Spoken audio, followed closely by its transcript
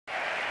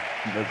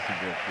Let's get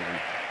to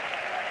it.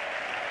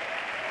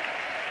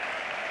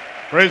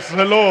 Praise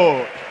the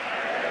Lord.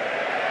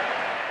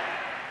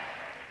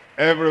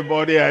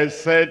 Everybody, I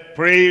said,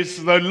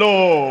 praise the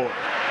Lord.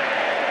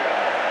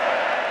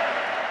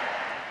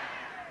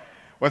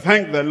 We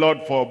thank the Lord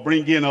for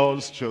bringing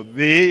us to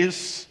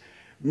this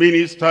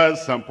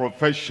Ministers and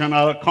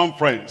Professional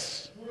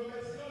Conference.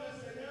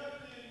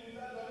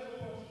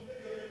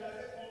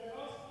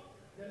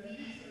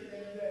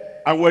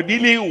 And we're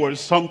dealing with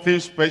something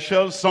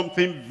special,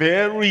 something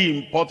very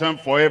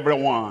important for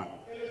everyone.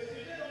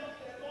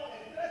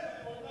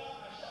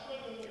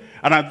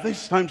 And at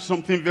this time,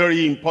 something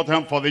very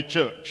important for the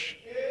church.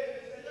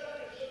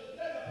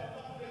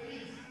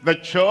 The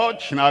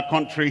church in our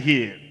country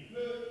here.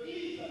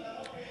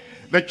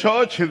 The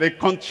church in the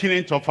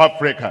continent of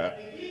Africa.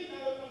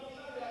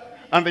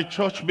 And the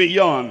church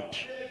beyond.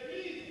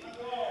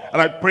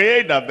 And I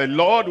pray that the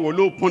Lord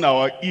will open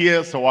our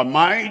ears, our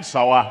minds,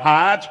 our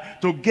heart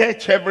to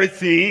get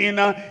everything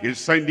He's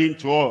sending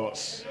to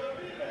us.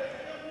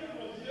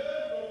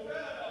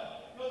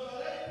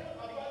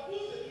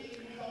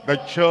 The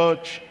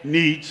church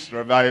needs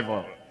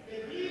revival.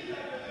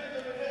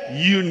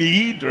 You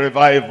need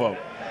revival.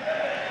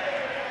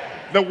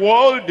 The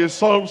world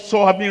is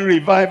also having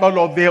revival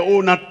of their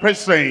own at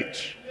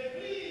present.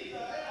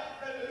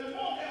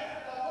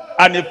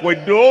 And if we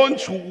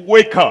don't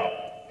wake up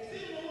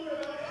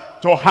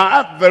to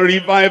have the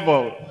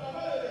revival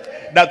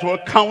that will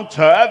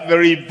counter the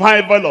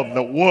revival of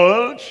the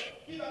world,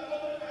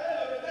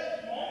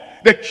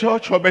 the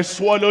church will be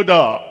swallowed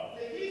up.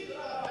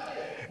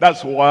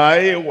 That's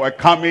why we're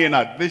coming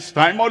at this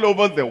time all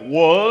over the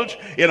world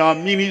in our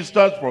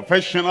Ministers'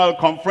 Professional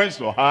Conference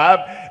to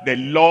have the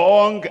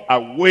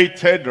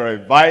long-awaited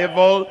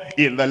revival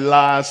in the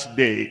last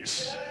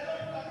days.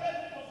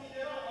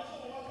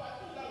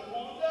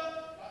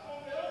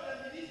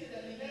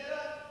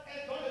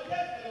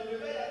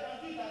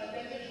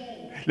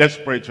 Let's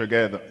pray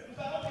together.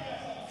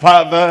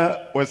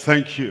 Father, we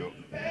thank you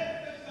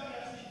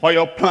for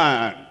your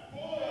plan,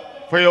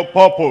 for your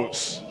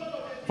purpose,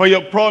 for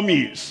your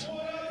promise,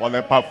 for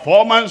the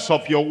performance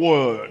of your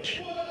word.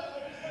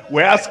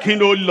 We're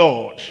asking, oh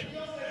Lord,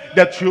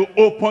 that you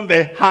open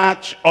the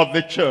heart of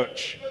the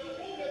church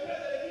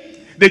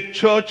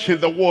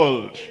in the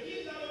world,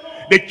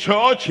 the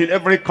church in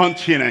every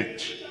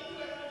continent,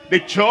 the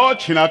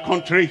church in our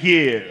country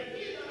here,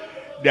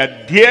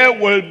 that there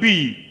will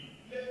be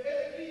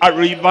a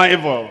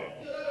revival,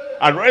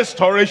 a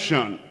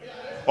restoration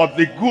of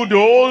the good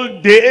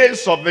old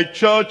days of the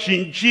church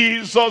in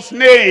Jesus'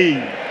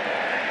 name.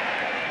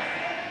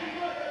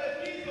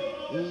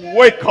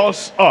 Wake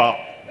us up,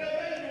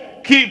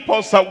 keep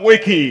us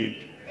awakened,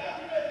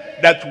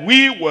 that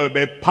we will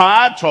be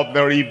part of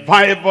the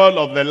revival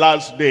of the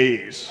last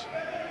days.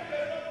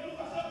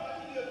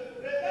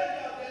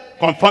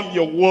 Confirm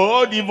your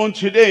word even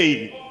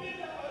today.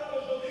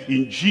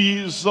 In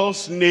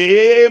Jesus'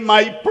 name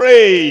I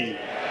pray.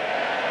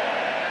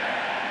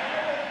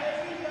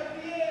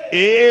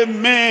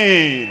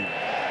 Amen.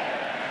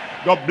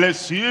 God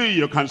bless you.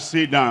 You can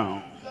sit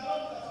down.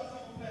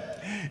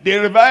 The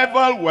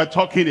revival we're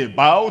talking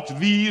about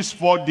these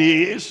 4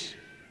 days,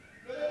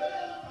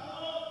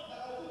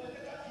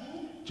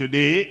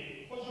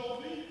 today,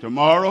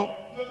 tomorrow,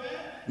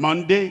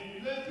 Monday,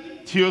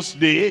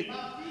 Tuesday,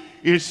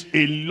 is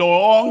a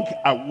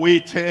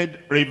long-awaited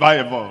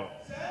revival.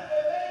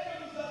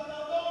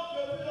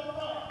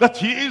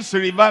 That is the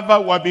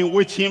revival we've been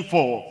waiting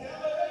for.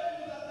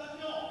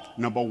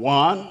 Number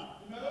one,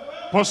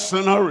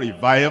 personal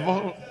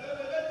revival.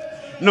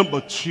 Number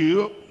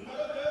two,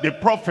 the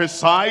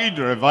prophesied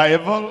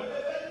revival.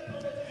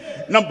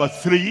 Number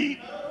three,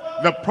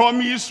 the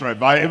promised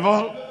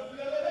revival.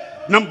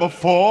 Number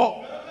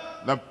four,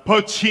 the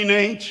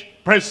pertinent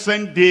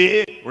present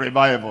day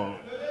revival.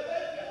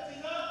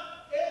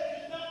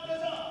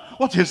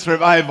 What is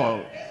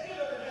revival?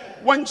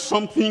 When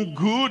something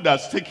good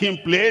has taken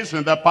place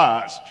in the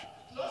past,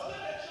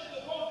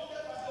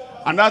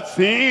 and that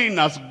thing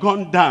has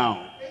gone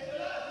down,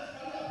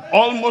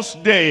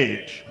 almost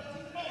dead.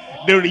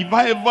 The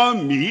revival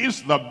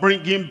means the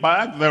bringing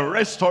back, the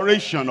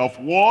restoration of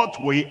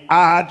what we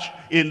had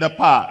in the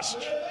past.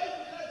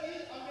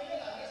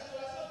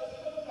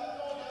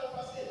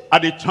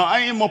 At the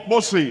time of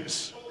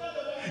Moses,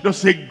 there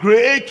was a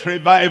great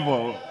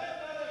revival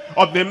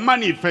of the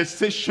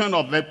manifestation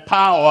of the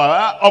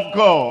power of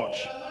God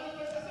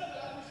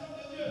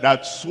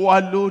that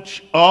swallowed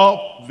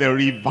up the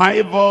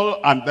revival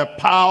and the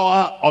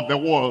power of the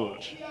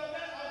world.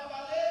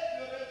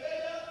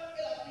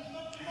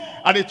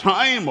 At the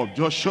time of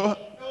Joshua,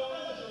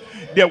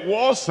 there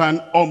was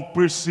an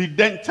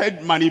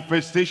unprecedented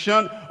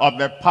manifestation of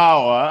the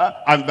power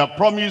and the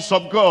promise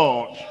of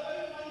God.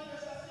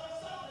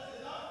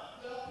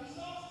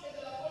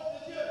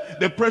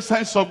 The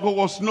presence of God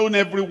was known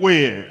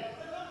everywhere.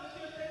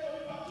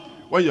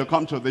 When you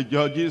come to the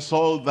Judges,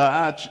 all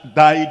that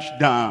died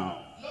down.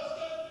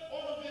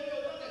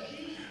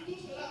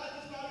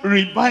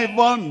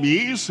 revival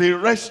means a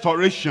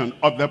restoration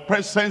of the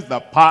presence, the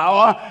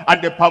power,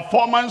 and the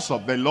performance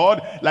of the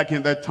Lord, like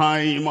in the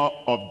time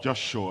of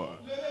Joshua.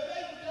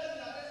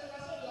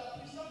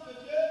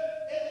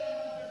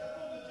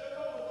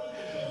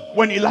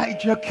 When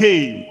Elijah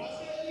came,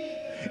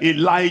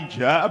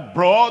 Elijah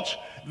brought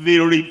the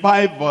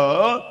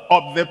revival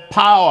of the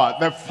power,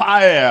 the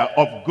fire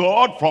of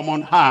God from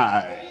on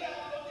high.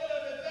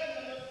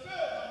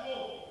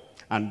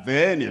 And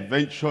then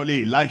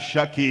eventually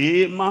Elisha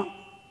came.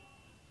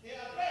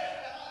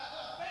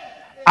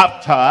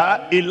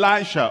 After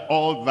Elisha,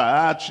 all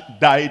that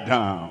died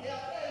down.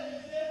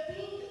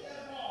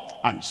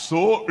 And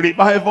so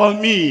revival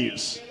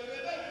means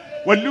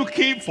we're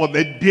looking for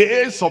the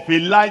days of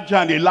Elijah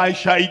and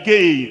Elisha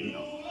again.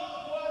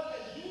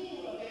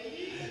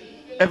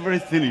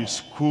 Everything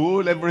is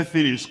cool,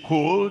 everything is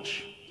cold.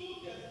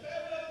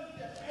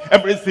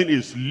 Everything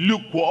is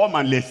lukewarm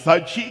and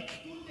lethargic.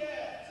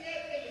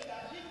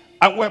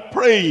 And we're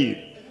praying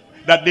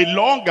that the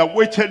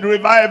long-awaited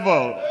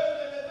revival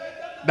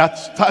that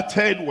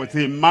started with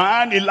a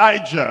man,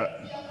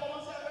 Elijah,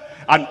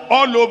 and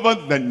all over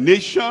the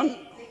nation,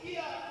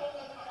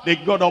 the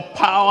God of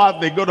power,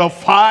 the God of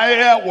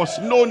fire was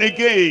known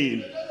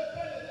again.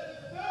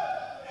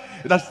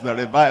 That's the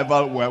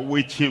revival we're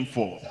waiting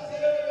for.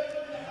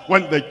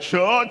 When the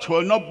church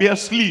will not be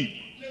asleep.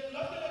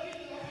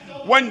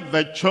 When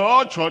the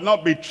church will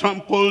not be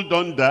trampled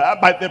under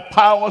by the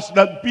powers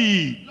that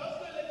be.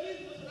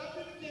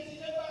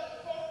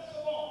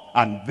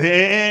 And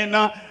then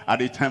at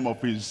the time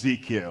of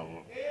Ezekiel,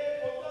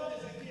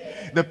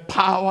 the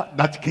power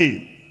that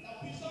came,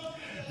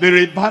 the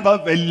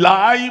revival, the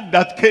life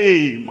that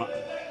came,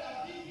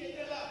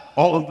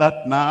 all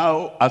that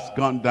now has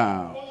gone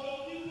down.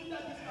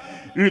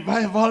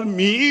 Revival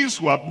means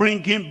we're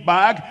bringing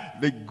back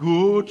the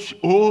good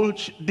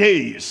old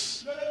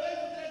days,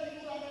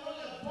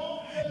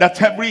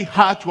 that every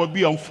heart will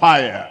be on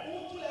fire,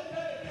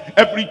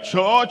 every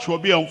church will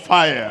be on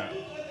fire,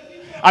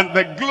 and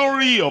the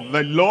glory of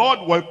the Lord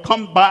will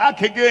come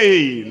back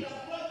again.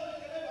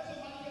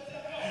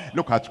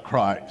 Look at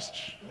Christ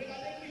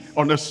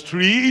on the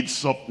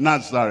streets of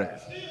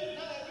Nazareth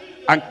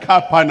and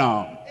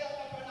Capernaum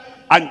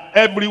and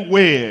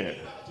everywhere.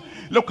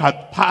 Look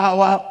at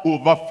power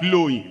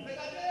overflowing.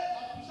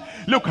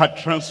 Look at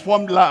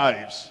transformed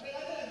lives.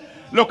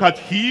 Look at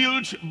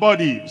healed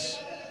bodies.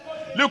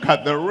 Look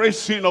at the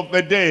raising of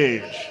the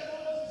dead.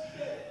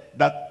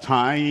 That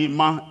time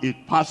it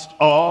passed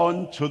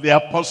on to the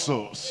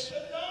apostles.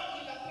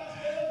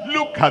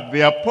 Look at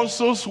the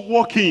apostles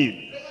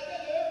walking.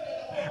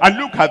 And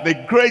look at the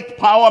great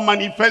power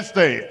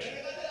manifested.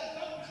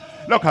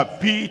 Look at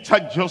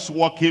Peter just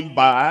walking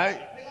by.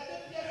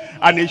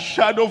 And a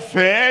shadow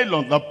fell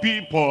on the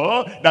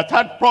people that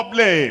had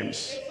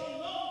problems.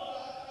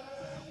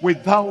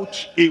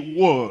 Without a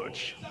word.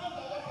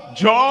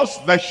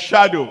 Just the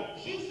shadow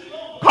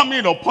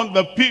coming upon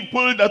the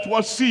people that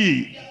were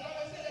sick.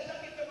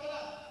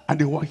 And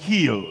they were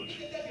healed.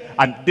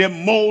 And the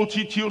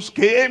multitudes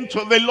came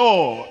to the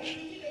Lord.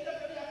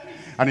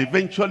 And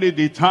eventually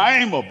the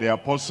time of the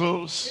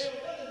apostles,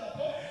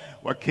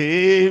 we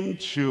came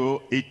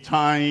to a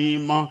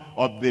time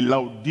of the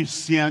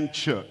Laodicean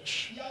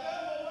church.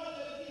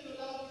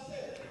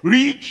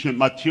 Rich in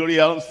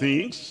material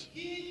things,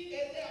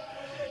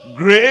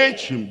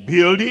 great in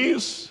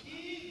buildings,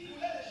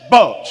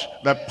 but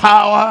the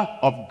power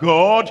of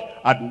God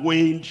had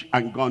waned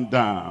and gone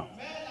down.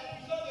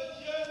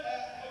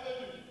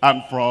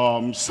 And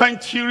from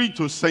century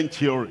to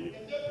century,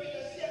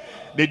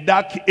 the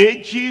dark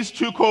ages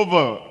took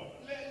over.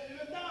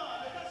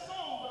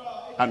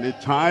 And the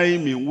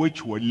time in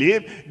which we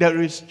live, there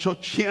is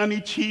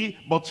churchianity,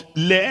 but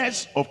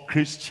less of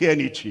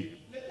Christianity.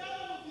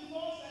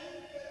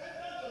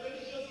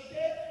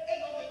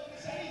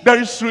 There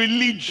is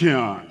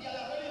religion,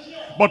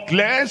 but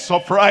less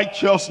of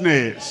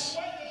righteousness.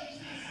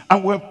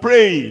 And we're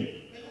praying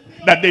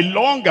that the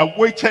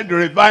long-awaited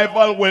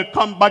revival will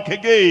come back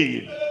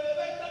again.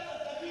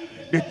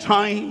 The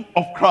time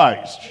of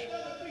Christ,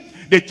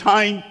 the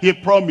time he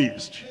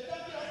promised,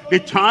 the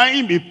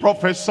time he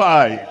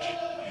prophesied,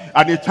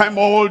 and the time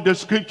all the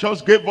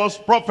scriptures gave us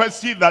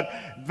prophecy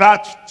that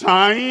that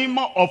time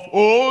of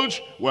old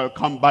will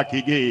come back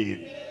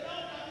again.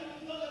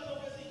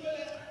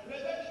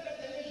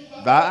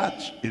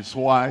 That is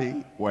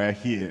why we're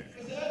here.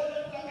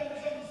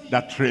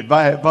 That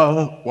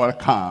revival will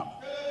come.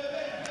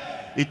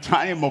 A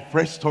time of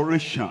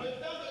restoration.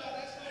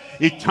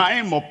 A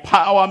time of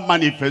power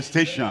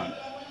manifestation.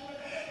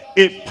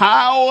 A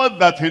power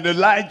that in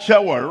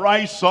Elijah will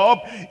rise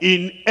up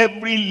in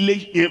every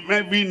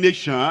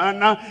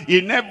nation,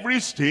 in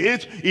every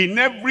state, in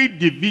every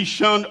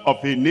division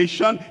of a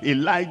nation.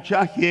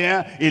 Elijah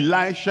here,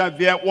 Elisha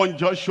there, one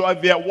Joshua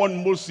there,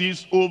 one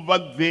Moses over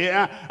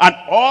there. And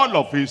all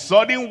of a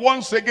sudden,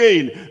 once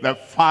again, the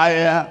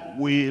fire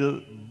will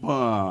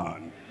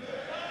burn.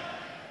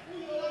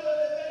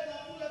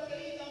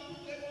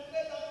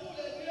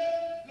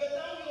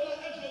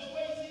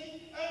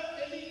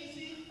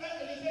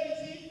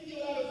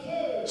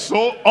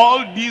 so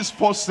all these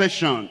 4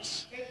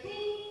 sessions,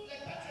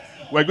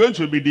 we're going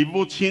to be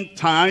devoting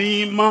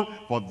time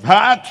for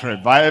that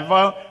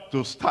revival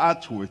to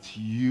start with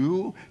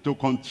you, to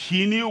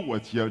continue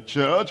with your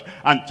church,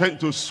 and tend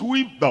to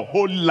sweep the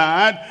whole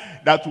land,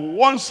 that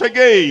once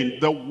again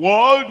the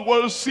world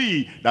will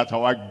see that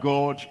our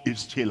God is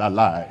still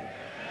alive.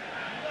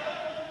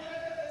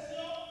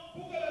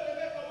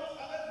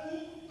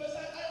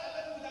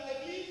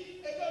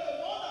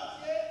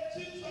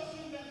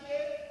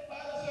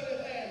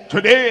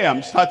 Today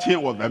I'm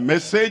starting with the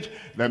message,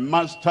 the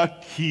master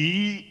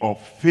key of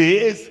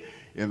faith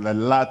in the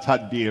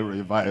latter day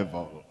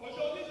revival.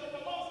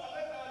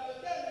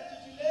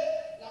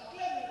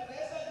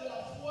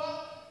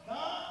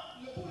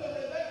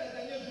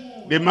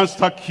 The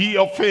master key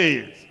of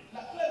faith.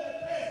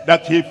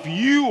 That if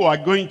you are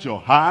going to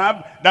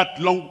have that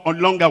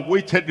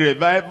long-awaited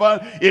revival,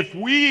 if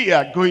we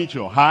are going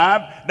to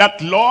have that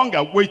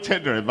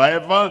long-awaited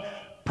revival,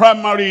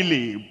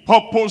 primarily,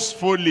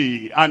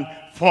 purposefully, and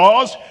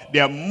first,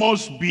 there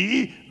must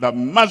be the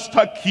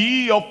master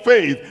key of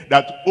faith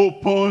that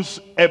opens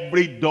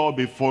every door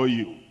before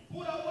you.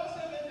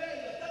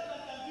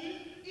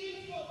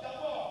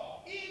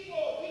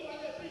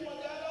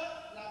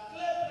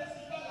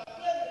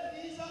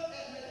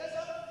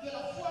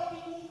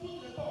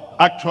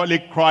 Actually,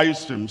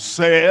 Christ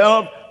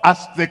himself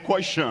asked the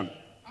question.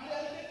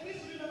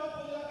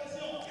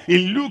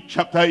 In Luke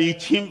chapter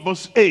 18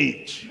 verse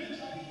 8,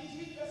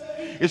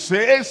 it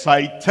says,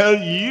 I tell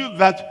you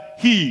that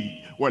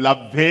he will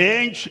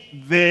avenge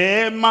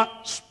them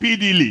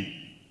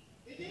speedily.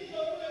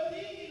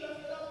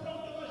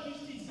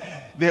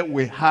 There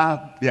we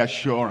have the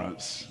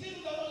assurance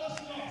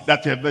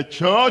that if the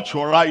church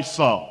will rise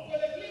up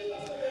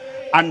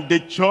and the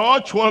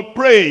church will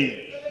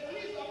pray,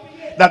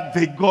 that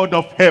the God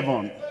of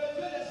heaven,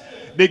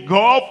 the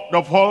God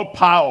of all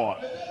power,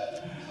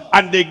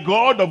 and the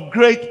God of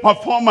great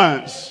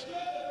performance,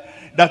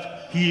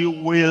 that he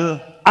will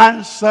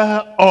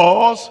answer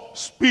us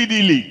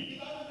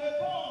speedily.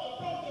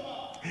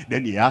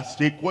 Then he asked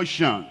a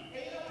question.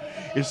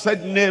 He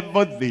said,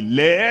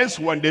 nevertheless,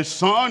 when the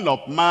Son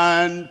of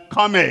Man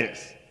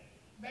cometh.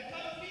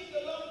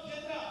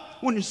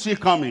 When is he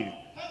coming?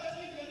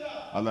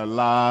 At the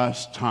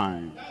last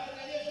time.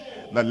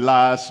 The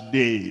last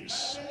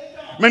days.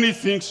 Many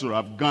things will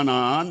have gone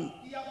on.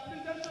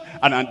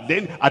 And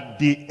then at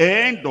the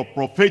end of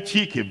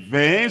prophetic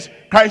events,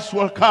 Christ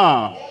will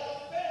come.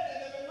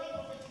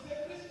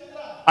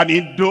 And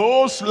in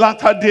those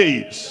latter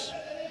days,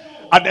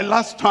 at the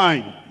last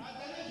time,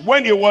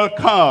 when he will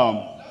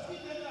come,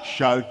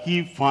 shall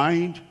he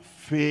find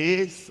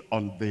faith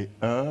on the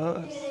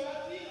earth?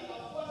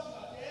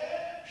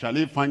 Shall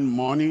he find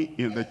money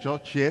in the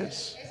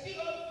churches?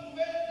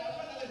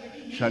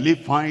 Shall he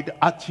find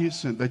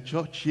artists in the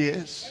church?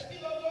 Yes.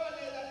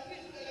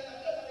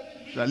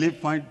 Shall he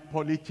find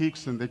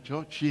politics in the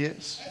church?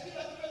 Yes.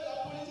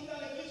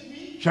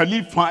 Shall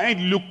he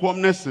find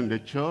lukewarmness in the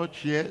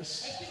church?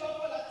 Yes.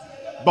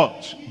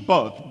 But,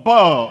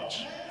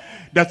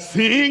 the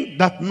thing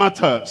that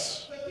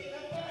matters,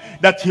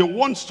 that he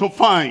wants to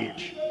find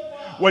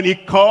when he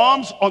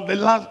comes on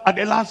at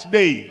the last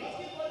day,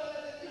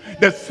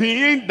 the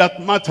thing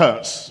that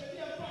matters,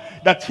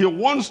 that he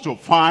wants to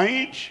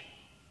find,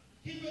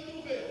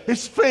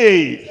 his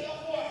faith.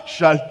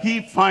 Shall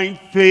he find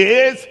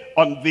faith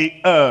on the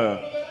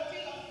earth?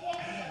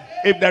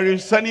 If there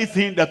is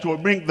anything that will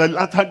bring the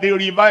latter day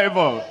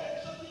revival,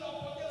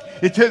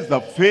 it is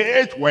the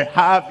faith we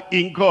have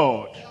in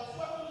God.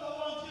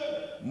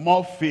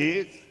 More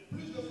faith,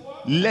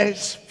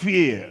 less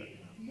fear.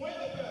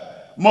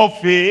 More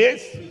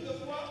faith,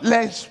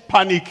 less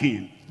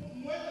panicking.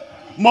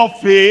 More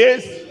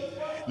faith,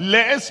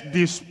 less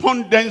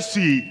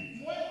despondency.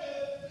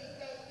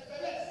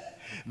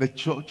 The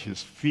church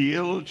is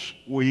filled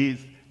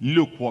with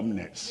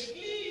lukewarmness.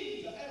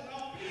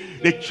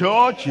 The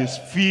church is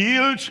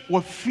filled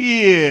with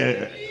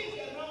fear.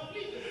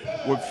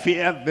 We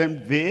fear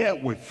them there,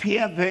 we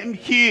fear them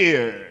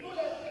here.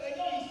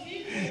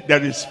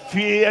 There is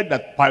fear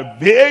that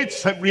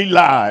pervades every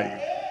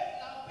life.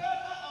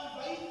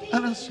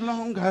 And as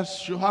long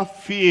as you have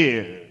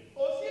fear,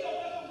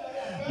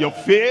 your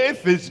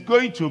faith is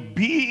going to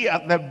be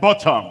at the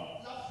bottom.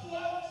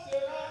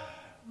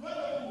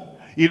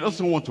 He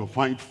doesn't want to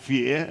find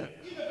fear.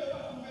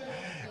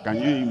 Can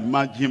you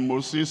imagine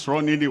Moses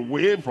running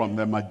away from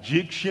the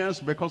magicians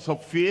because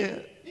of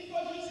fear?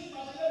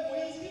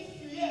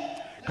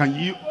 Can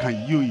you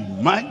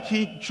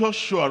imagine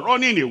Joshua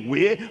running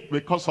away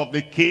because of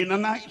the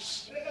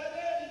Canaanites?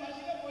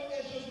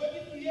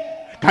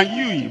 Can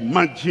you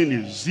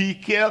imagine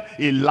Ezekiel,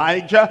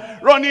 Elijah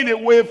running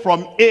away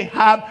from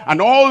Ahab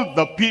and all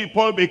the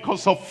people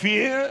because of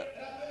fear?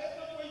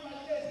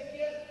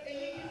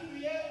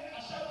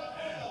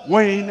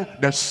 When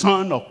the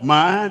Son of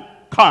Man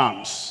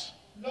comes,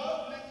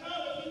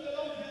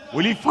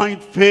 will he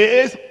find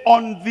faith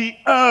on the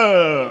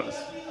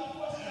earth?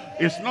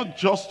 It's not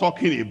just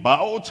talking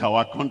about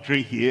our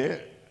country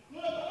here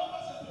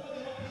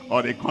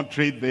or the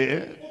country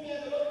there.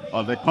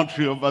 or the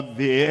country over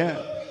there,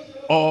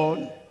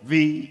 on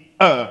the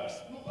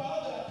earth.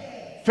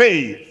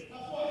 Faith,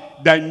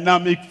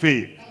 dynamic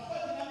faith.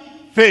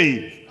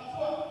 Faith,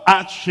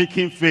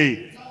 earth-shaking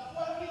faith.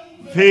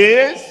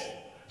 Faith,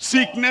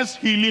 sickness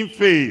healing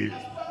faith.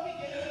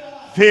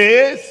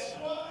 Faith,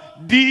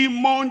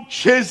 demon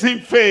chasing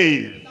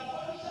faith.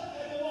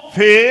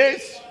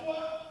 Faith,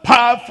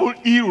 powerful,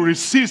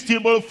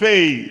 irresistible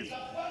faith.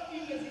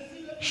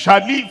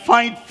 Shall he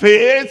find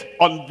faith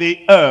on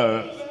the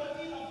earth?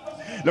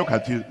 Look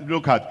at it.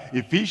 Look at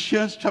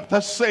Ephesians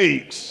chapter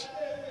 6.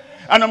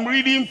 And I'm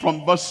reading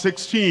from verse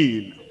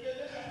 16.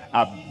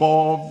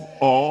 Above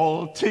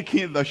all,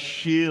 taking the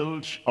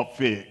shield of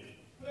faith.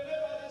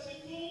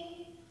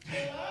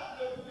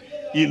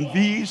 In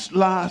these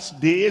last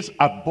days,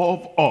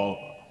 above all,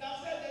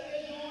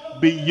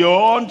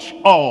 beyond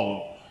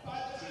all,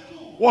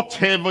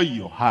 whatever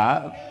you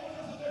have,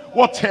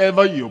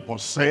 whatever you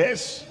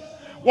possess,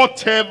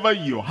 whatever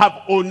you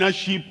have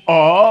ownership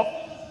of,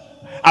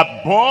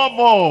 above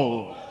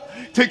all,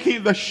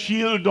 taking the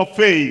shield of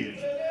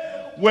faith,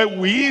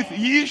 wherewith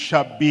ye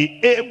shall be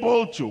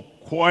able to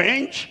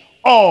quench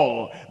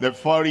all the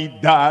fiery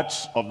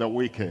darts of the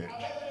wicked.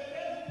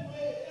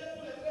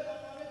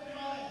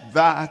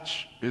 That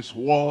is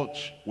what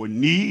we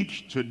need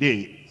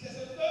today,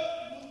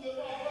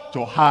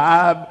 to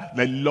have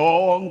the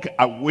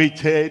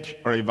long-awaited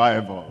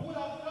revival.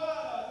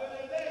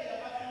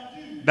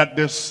 That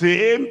the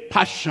same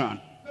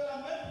passion,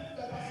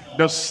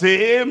 the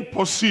same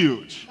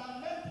pursuit,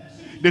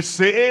 the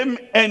same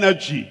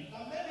energy,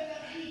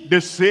 the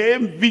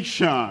same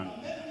vision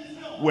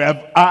we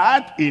have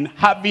had in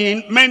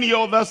having many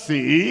other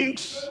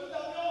things,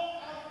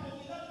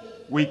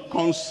 we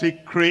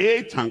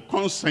consecrate and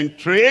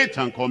concentrate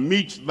and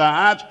commit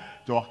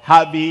that to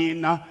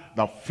having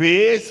the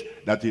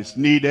faith that is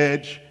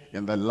needed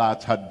in the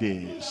latter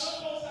days.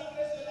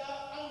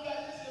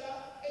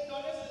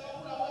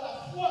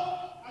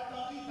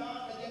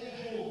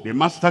 The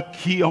master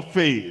key of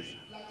faith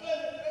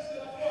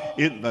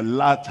in the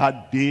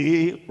latter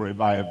day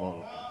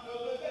revival.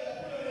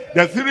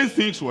 There are three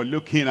things we're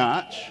looking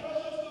at.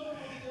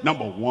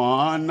 Number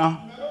one,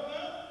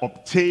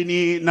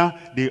 obtaining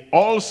the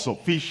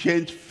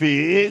all-sufficient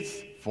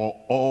faith for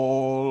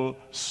all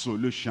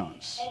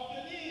solutions.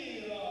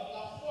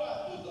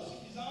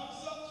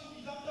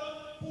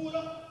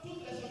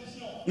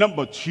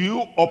 Number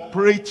two,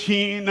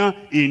 operating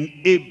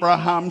in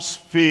Abraham's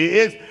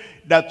faith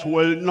that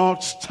will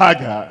not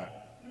stagger.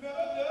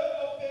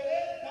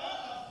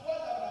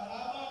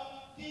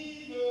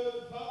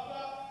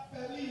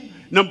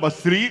 Number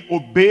three,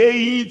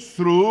 obeying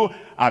through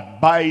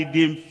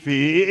abiding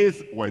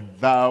faith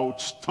without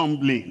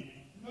stumbling.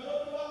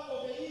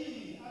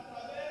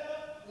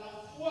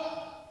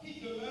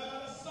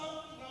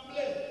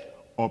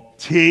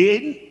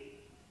 Obtain,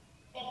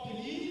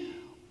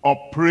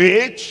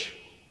 operate,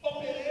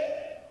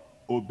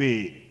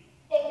 obey.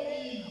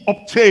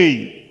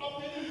 Obtain.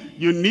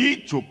 You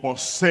need to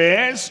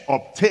possess,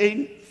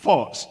 obtain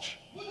first,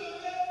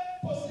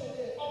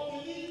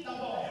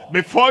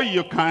 before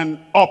you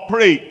can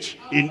operate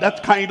in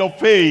that kind of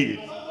faith.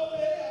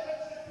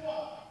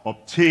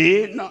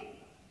 Obtain,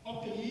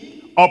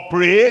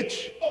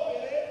 operate,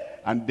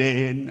 and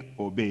then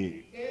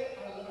obey.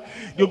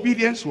 The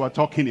obedience we're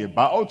talking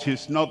about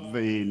is not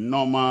the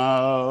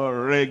normal,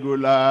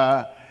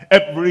 regular,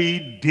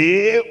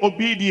 everyday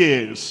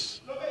obedience.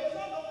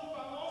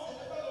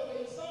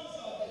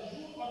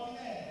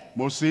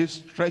 Moses,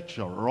 stretch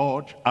your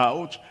rod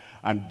out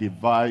and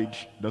divide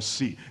the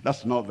sea.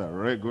 That's not the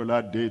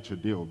regular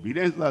day-to-day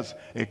obedience. That's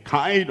a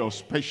kind of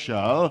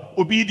special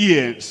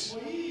obedience.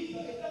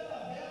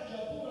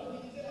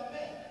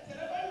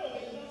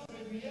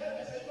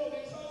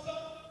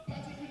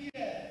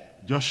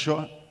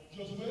 Joshua,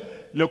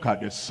 look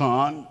at the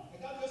sun.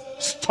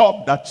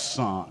 Stop that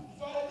sun.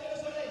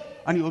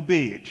 And he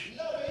obeyed.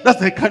 That's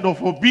the kind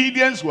of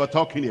obedience we're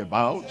talking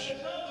about.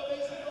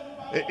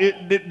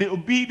 The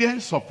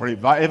obedience of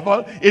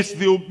revival is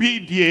the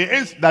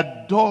obedience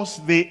that does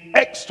the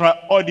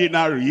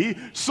extraordinary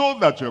so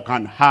that you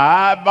can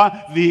have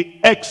the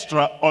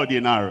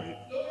extraordinary.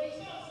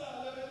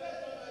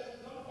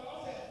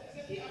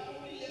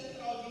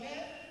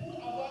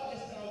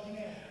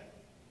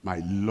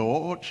 My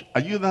Lord,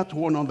 are you that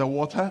one on the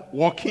water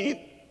walking?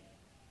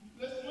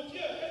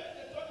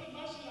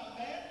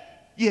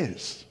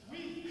 Yes.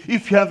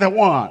 If you're the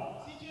one,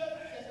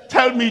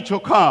 tell me to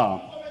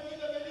come.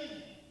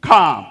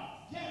 Come.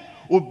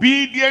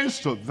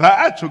 Obedience to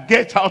that, to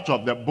get out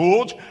of the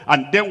boat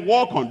and then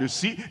walk on the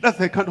sea. That's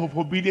the kind of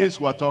obedience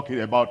we're talking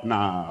about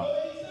now.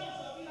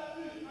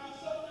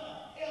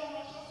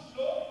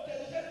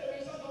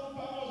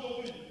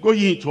 Go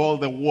into all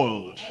the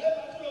world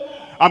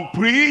and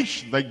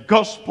preach the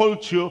gospel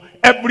to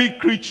every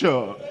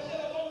creature.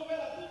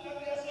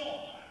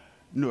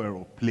 No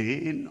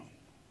aeroplane,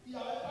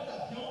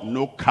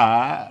 no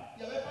car,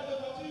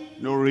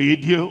 no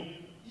radio,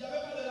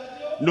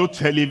 no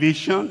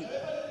television,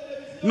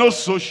 no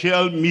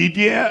social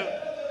media.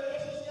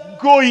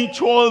 go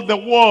into all the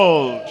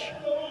world.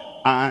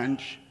 And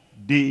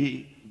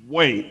they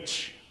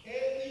went.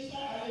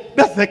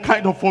 That's the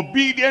kind of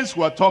obedience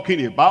we're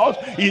talking about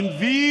in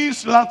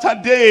these latter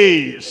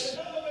days.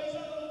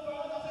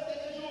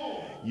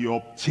 You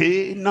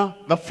obtain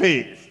the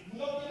faith.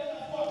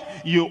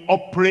 You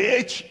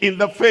operate in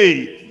the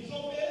faith.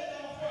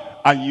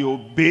 And you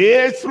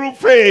obey through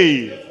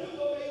faith.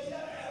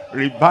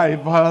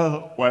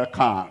 Revival will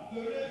come.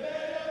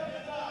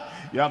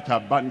 You have to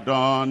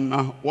abandon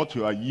what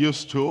you are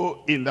used to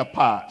in the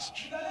past.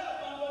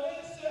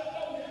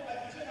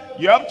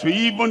 You have to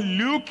even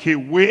look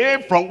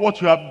away from what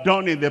you have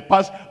done in the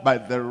past by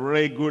the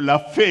regular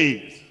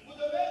faith.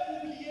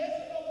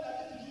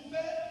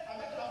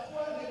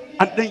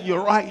 And then you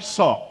rise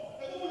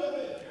up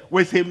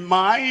with a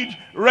mind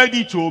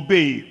ready to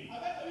obey,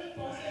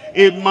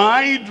 a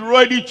mind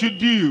ready to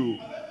do,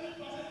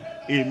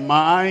 a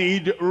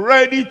mind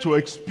ready to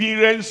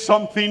experience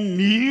something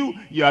new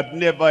you had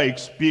never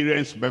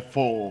experienced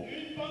before.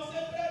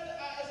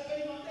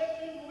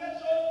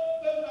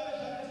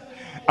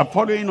 I'm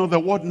following on the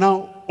word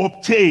now.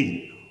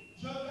 Obtain,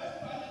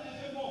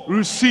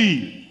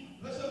 receive,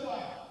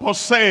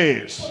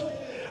 possess.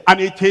 And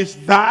it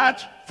is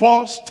that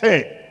first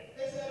step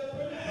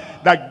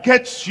that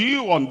gets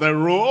you on the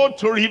road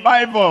to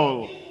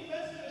revival.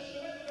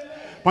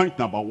 Point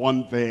number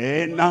one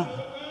then,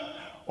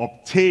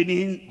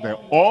 obtaining the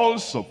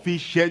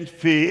all-sufficient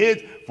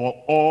faith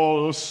for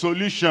all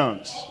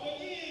solutions.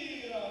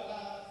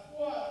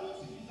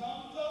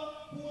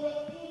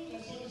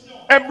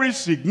 Every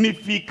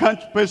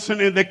significant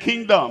person in the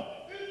kingdom,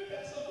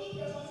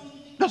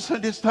 that's how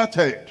they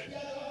started.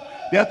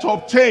 They had to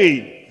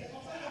obtain.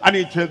 And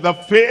it is the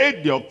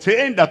faith they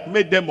obtained that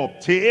made them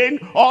obtain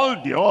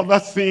all the other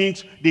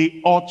things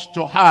they ought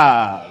to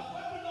have.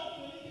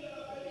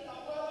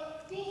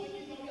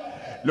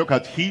 Look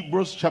at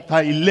Hebrews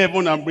chapter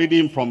 11. I'm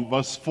reading from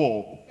verse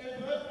 4.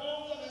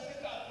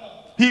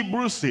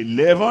 Hebrews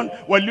 11,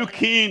 we're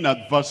looking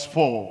at verse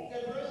 4.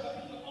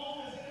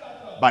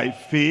 By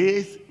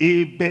faith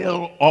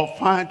Abel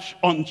offered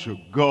unto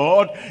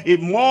God a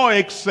more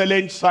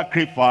excellent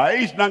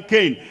sacrifice than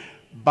Cain,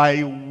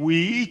 by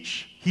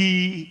which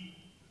he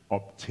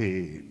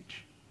obtained.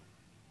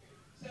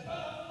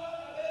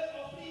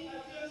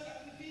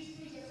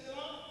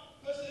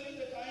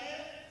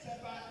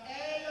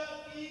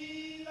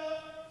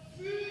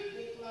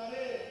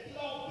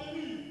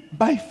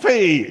 By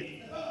faith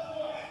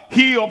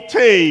he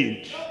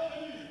obtained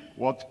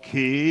what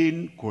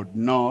Cain could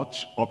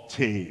not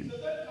obtain.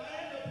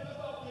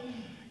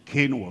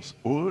 Cain was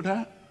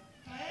older.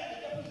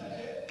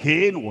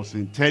 Cain was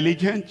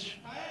intelligent.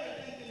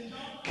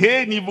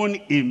 Cain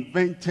even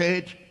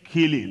invented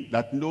killing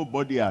that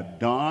nobody had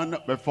done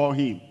before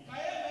him.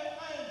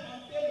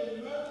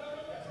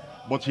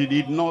 But he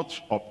did not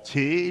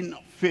obtain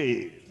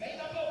faith.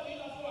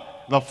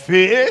 The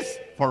faith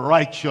for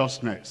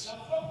righteousness.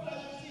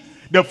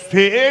 The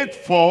faith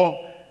for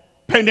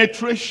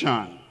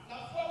penetration.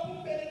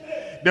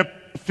 The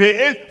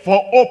faith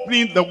for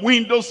opening the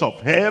windows of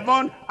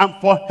heaven and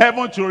for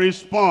heaven to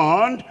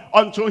respond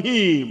unto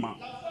him.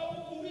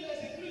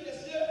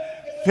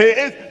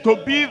 Faith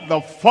to be the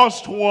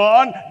first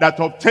one that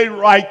obtained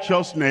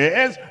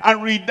righteousness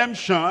and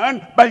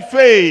redemption by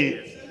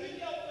faith.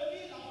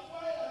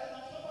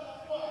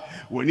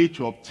 We need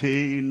to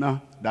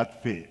obtain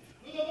that faith.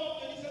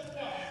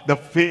 The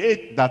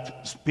faith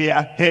that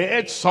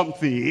spearheads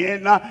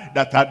something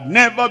that had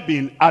never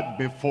been had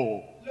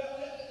before.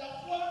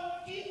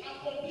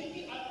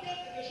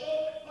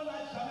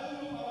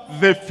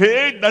 The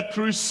faith that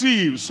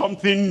receives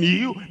something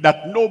new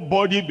that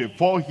nobody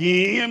before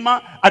him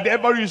had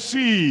ever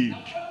received.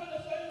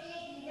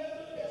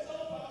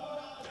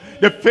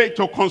 The faith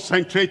to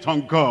concentrate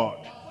on God.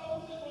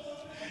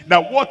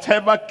 That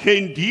whatever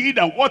Cain did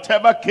and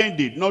whatever Cain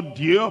did not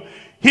do,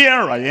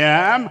 here I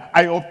am,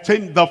 I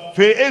obtained the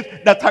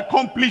faith that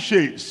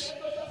accomplishes.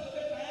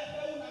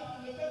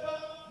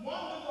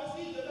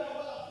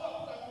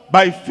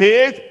 By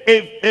faith,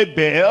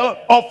 Abel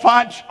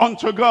offered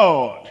unto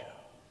God.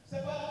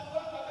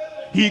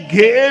 He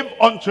gave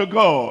unto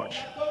God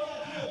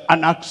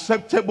an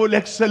acceptable,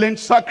 excellent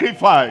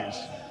sacrifice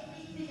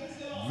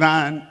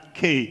than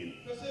Cain.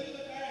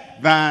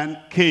 Than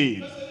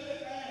Cain.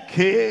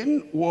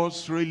 Cain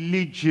was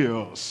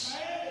religious.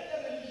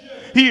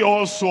 He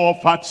also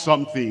offered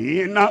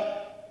something,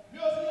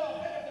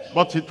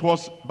 but it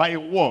was by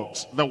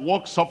works, the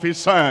works of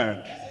his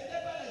hand.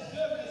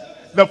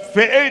 The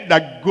faith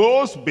that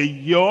goes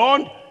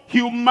beyond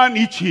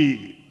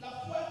humanity.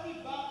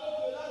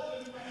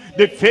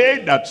 The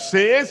faith that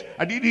says,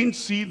 I didn't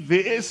see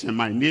this in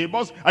my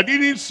neighbors, I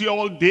didn't see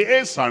all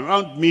this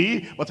around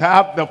me, but I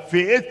have the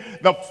faith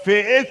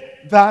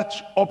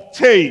that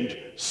obtained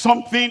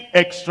something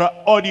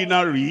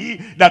extraordinary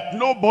that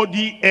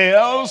nobody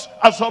else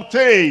has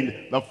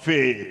obtained. The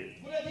faith.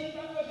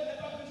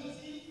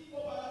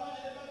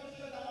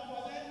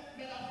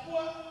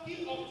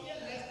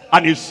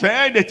 And he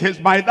said it is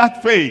by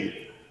that faith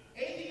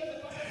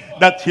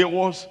that he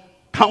was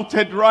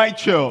counted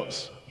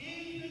righteous.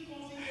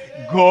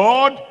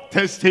 God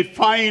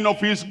testifying of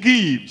his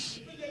gifts,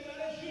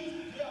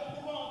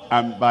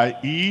 and by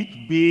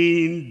it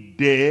being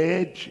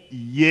dead,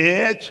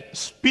 yet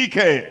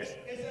speaketh.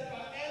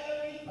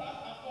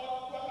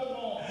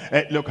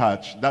 Look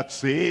at that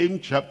same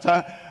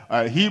chapter,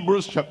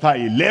 Hebrews chapter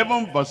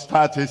 11, verse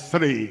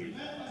 33.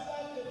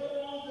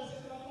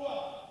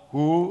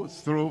 Who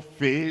through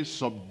faith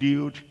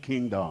subdued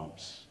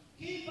kingdoms.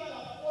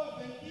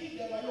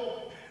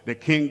 The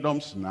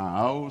kingdoms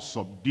now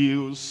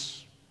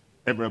subdues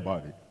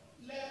everybody.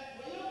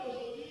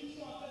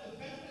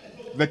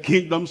 The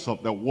kingdoms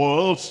of the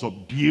world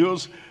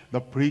subdues the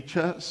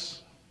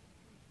preachers,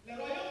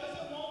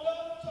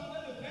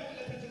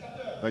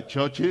 the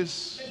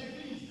churches,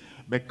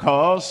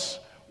 because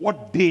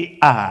what they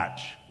had,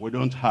 we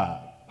don't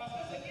have.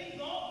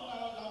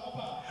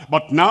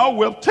 But now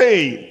we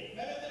obtain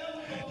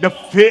the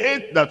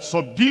faith that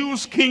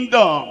subdues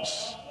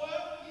kingdoms,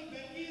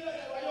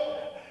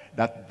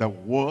 that the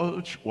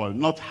world will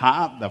not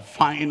have the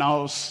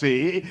final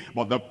say,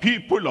 but the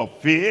people of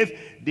faith,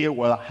 they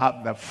will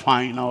have the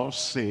final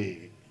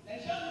say.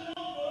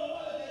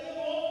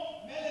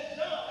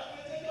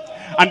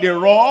 And they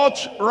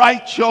wrought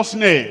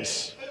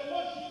righteousness,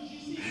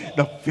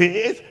 the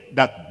faith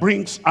that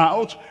brings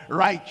out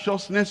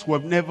righteousness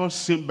we've never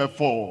seen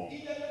before.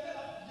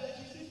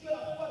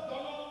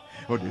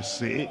 What they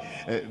say,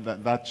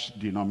 that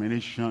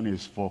denomination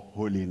is for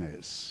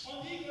holiness.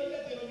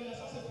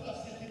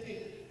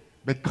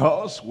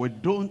 Because we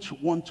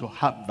don't want to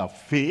have the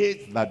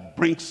faith that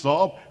brings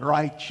up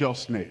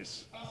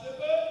righteousness,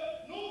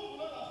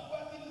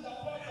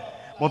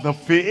 but the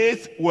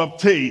faith we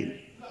obtain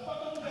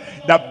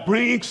that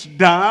brings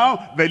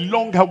down the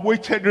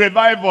long-awaited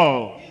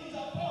revival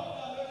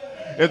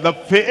is the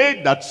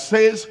faith that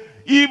says,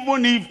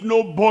 even if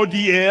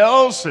nobody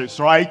else is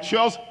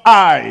righteous,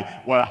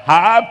 I will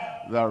have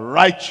the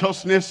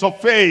righteousness of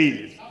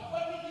faith.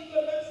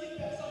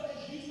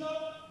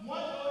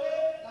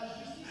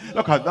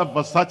 Look at that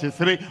verse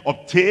 33.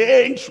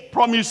 Obtained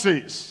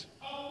promises.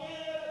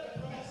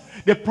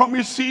 The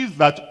promises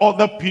that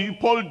other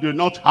people do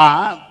not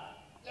have.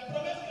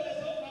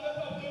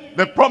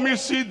 The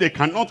promises they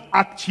cannot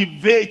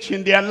activate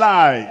in their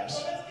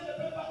lives.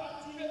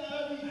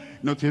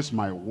 Notice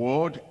my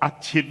word,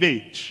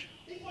 activate.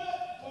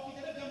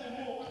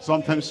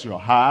 Sometimes you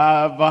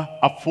have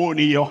a phone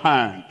in your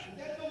hand.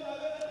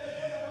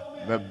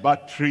 The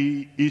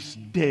battery is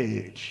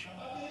dead,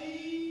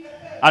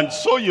 and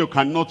so you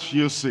cannot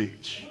use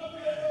it.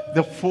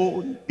 The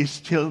phone is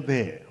still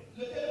there.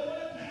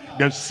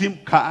 The SIM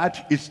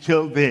card is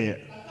still there.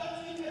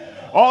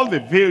 All the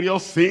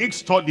various things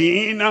stored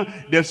in,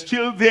 they're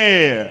still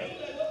there.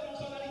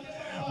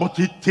 But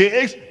it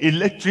takes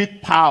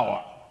electric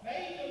power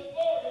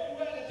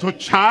to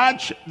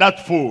charge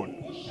that phone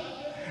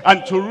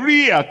and to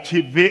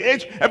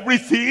reactivate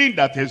everything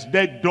that is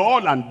dead,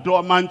 dull, and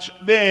dormant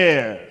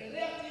there.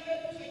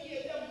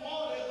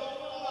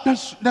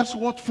 That's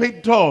what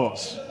faith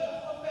does.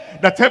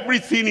 That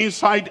everything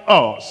inside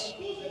us,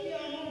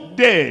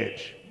 dead,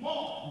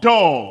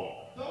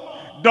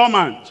 dull,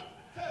 dormant,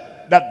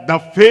 that the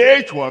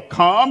faith will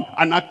come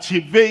and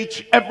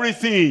activate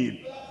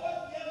everything.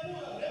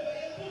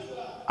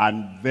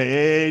 And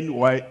then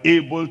we're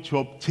able to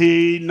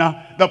obtain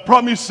the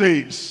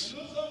promises.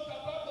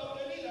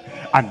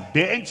 And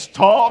then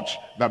stop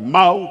the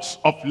mouths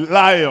of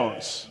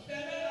lions.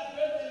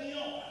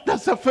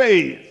 That's the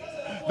faith.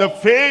 The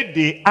faith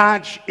they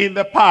had in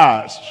the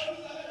past.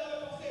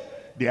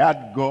 They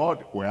had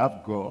God, we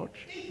have God.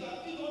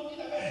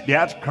 They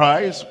had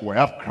Christ, we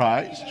have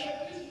Christ.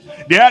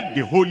 They had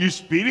the Holy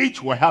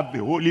Spirit, we have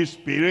the Holy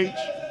Spirit.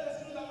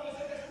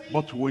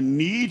 But we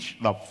need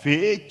the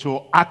faith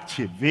to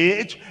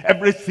activate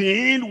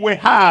everything we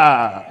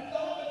have.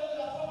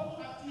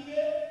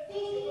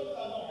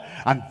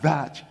 And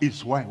that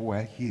is why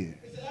we're here.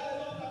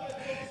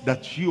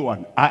 That you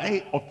and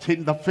I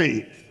obtain the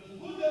faith.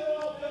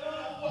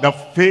 The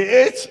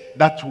faith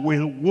that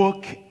will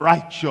work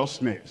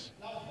righteousness.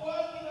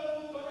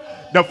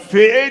 The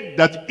faith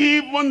that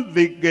even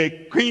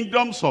the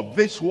kingdoms of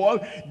this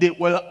world, they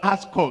will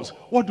ask us,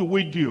 what do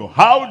we do?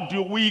 How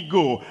do we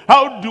go?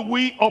 How do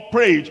we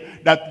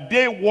operate? That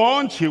they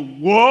want a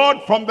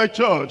word from the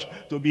church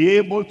to be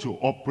able to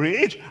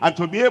operate and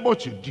to be able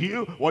to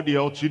do what they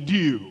ought to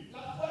do.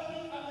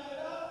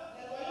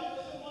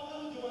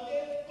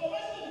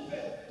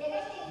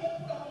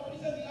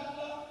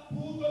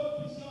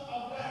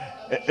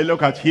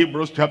 Look at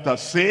Hebrews chapter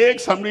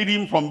 6. I'm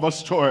reading from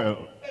verse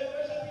 12.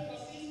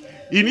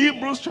 In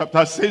Hebrews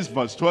chapter 6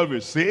 verse 12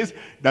 it says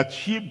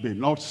that ye be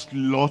not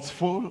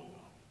slothful.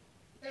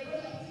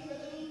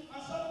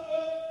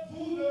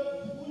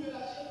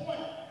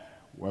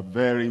 We're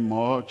very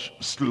much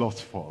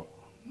slothful.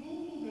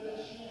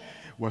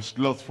 We're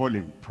slothful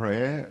in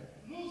prayer.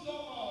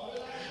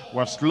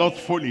 We're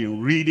slothful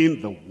in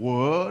reading the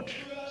word.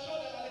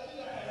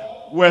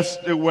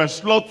 We're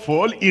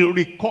slothful in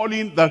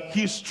recalling the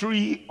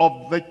history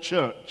of the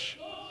church.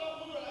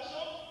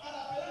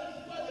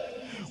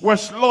 We're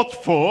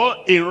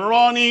slothful in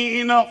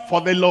running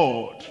for the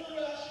Lord.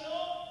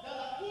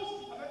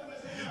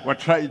 We're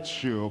trying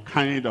to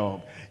kind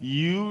of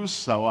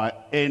use our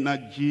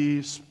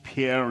energy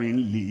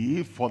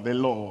sparingly for the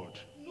Lord.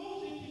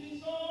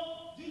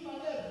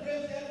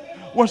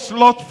 We're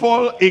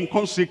slothful in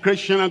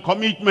consecration and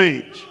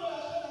commitment.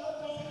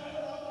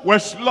 We're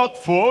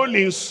slothful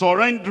in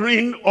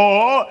surrendering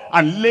all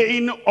and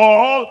laying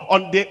all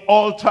on the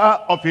altar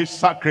of his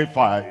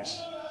sacrifice.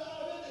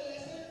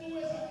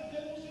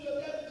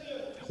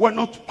 We're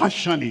not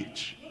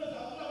passionate.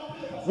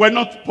 We're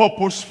not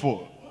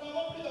purposeful.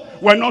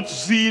 We're not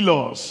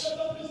zealous.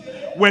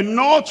 We're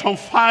not on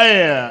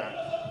fire.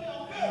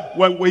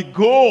 When we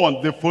go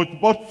on the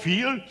football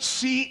field,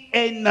 see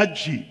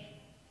energy.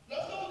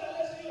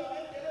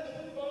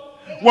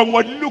 When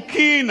we're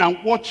looking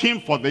and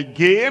watching for the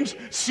games,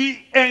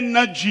 see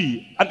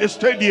energy at the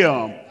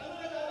stadium.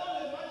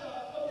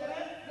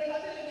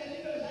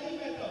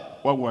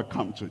 When we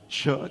come to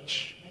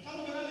church,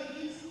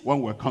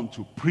 when we come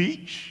to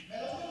preach,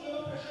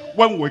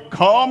 when we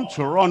come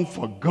to run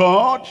for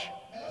God,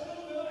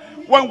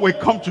 when we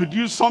come to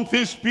do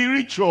something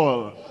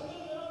spiritual,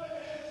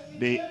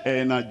 the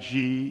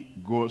energy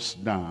goes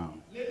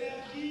down.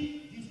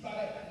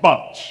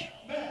 But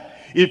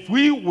if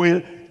we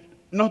will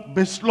not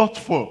be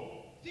slothful,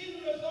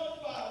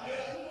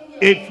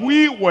 if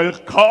we will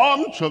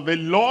come to the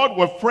Lord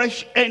with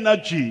fresh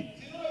energy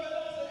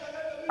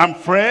and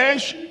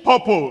fresh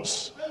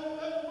purpose,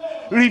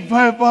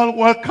 revival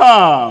will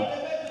come.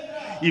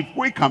 If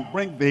we can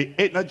bring the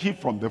energy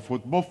from the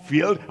football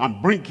field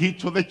and bring it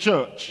to the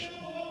church,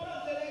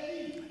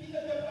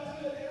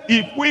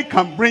 if we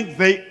can bring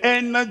the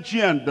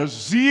energy and the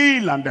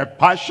zeal and the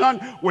passion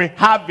we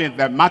have in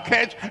the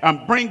market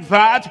and bring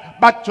that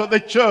back to the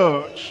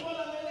church,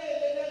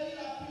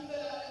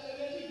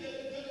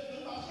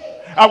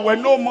 and we're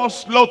no more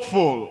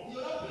slothful,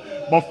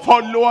 but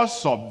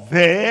followers of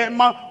them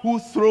who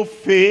through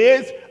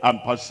faith and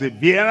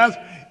perseverance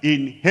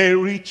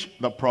inherit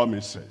the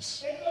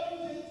promises.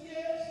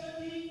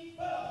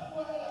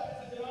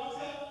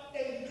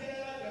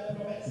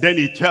 Then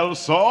he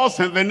tells us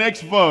in the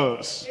next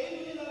verse,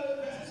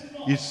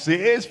 he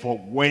says, for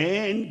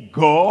when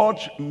God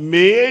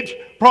made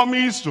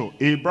promise to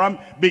Abraham,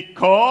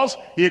 because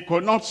he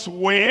could not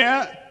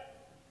swear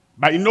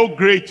by no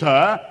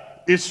greater,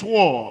 he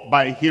swore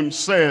by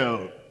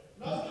himself.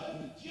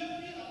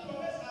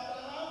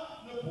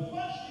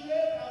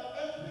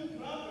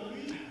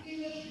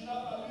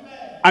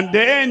 And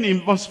then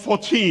in verse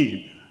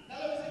 14,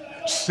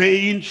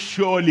 saying,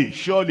 surely,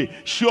 surely,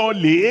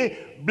 surely,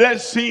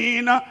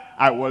 blessing,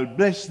 I will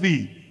bless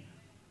thee.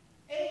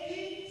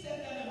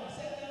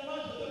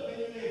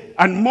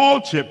 And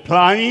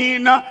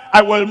multiplying,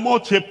 I will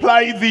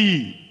multiply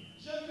thee.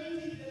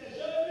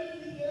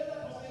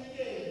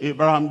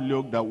 Abraham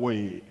looked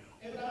away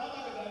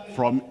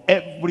from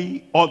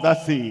every other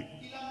thing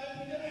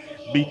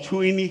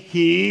between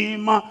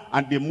him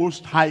and the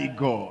Most High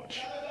God.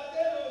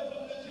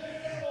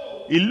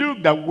 He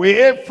looked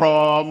away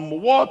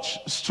from what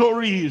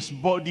story his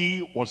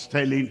body was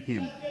telling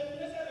him.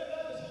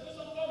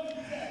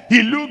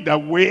 He looked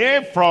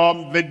away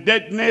from the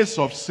deadness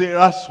of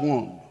Sarah's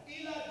womb.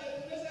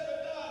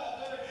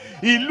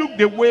 He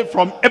looked away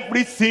from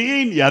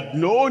everything he had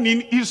known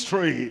in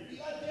history.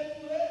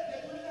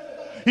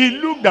 He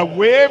looked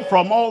away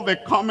from all the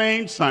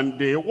comments and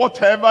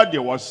whatever they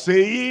were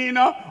saying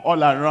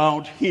all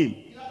around him.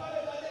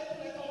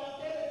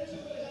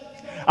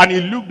 And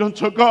he looked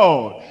unto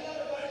God.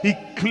 He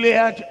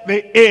cleared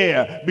the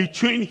air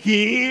between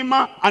him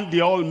and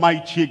the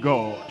Almighty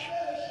God.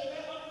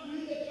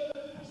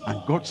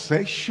 And God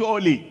said,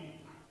 surely,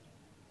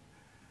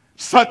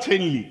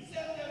 certainly,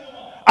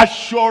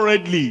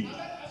 assuredly.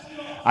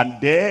 And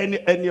then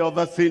any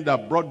other thing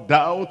that brought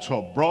doubt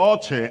or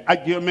brought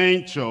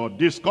argument or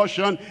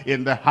discussion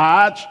in the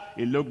heart,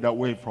 he looked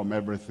away from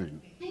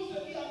everything.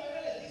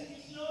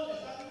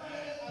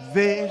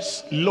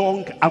 This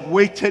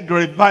long-awaited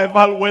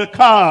revival will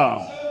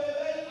come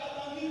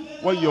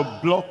when you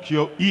block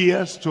your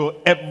ears to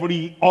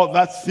every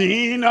other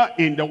thing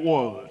in the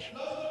world.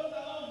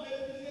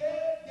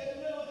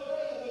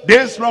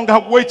 This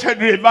long-awaited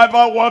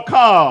revival will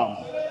come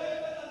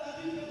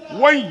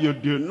when you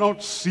do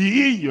not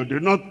see, you do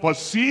not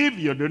perceive,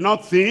 you do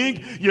not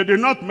think, you do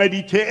not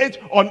meditate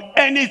on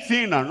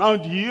anything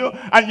around you,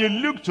 and you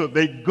look to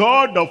the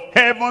God of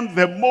heaven,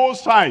 the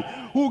Most High,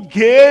 who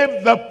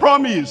gave the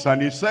promise,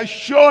 and he says,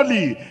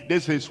 surely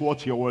this is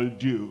what you will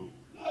do.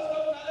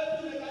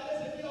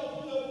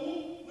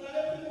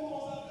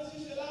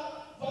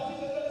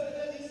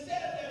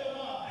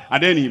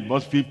 And then in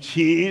verse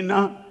 15,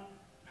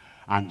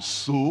 and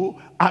so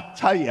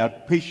after he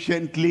had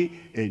patiently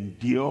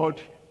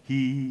endured,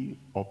 he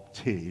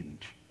obtained.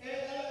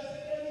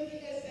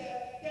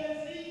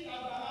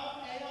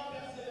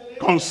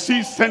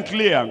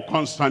 Consistently and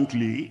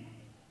constantly,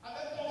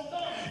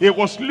 he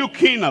was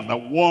looking at the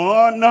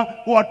one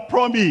who had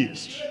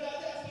promised.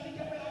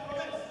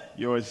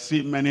 You will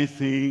see many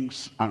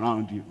things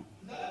around you.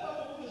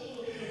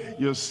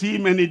 You see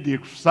many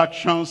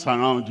distractions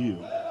around you.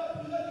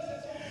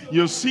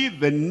 You see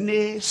the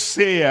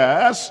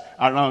naysayers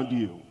around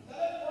you.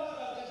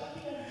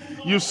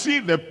 You see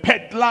the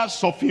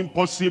peddlers of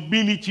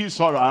impossibilities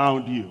all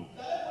around you.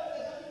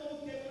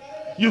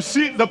 You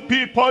see the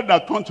people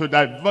that want to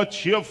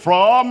divert you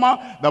from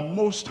the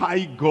Most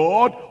High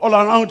God all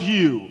around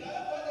you.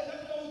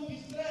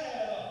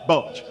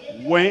 But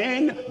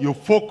when you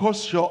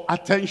focus your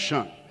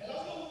attention,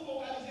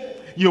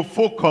 you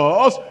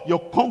focus your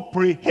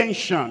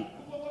comprehension,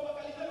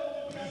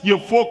 you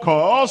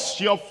focus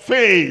your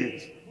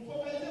faith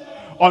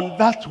on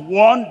that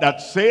one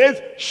that says,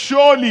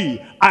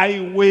 surely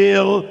I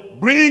will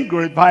bring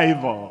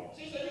revival.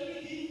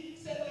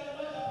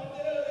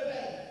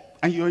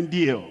 And you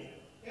endure.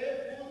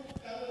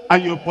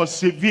 And you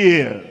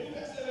persevere.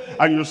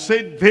 And you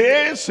say,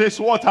 this is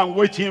what I'm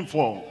waiting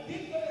for.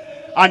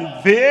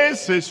 And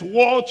this is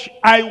what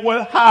I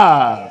will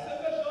have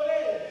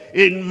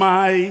in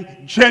my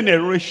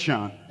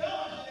generation.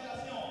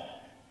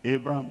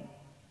 Abraham,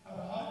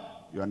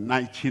 you're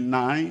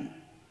 99.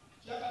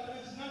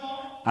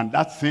 And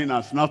that thing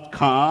has not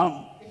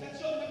come.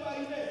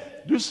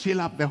 Do you still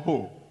have the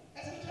hope?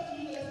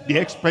 The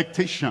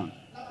expectation?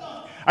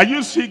 Are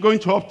you still going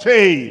to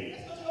obtain?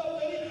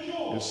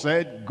 He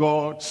said,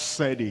 God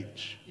said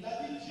it.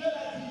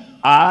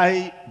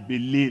 I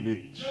believe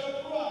it.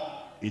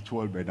 It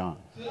will be done.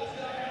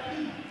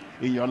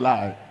 In your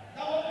life.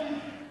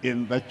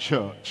 In the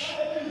church.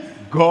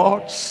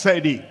 God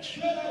said it.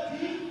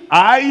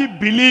 I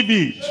believe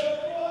it.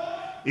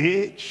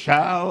 It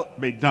shall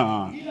be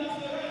done.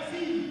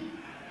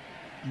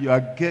 You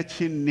are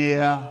getting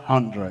near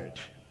 100.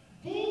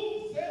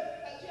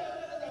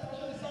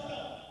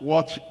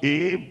 What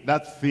if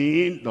that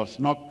thing does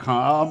not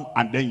come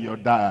and then you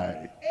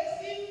die?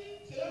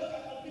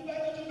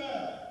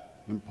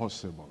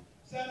 Impossible.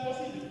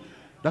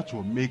 That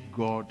will make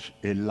God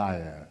a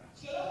liar.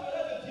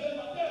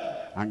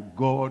 And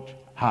God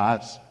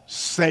has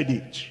said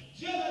it.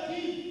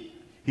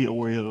 He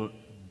will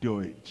do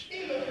it.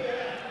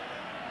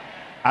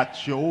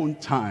 At your own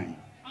time.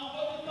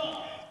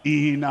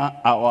 In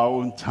our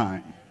own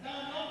time.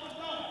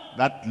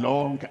 That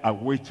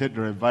long-awaited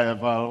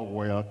revival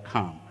will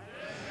come.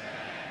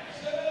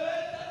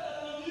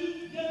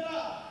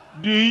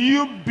 Do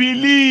you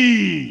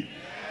believe?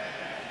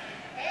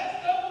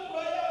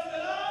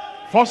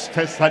 1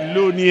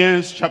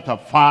 Thessalonians chapter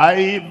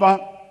 5,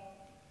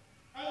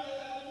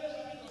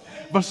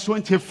 verse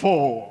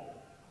 24.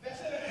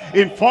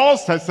 In 1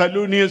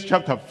 Thessalonians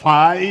chapter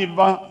 5,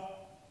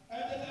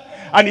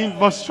 and in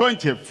verse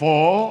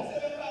 24,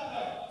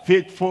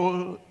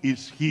 faithful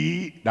is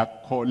he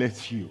that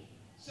calleth you,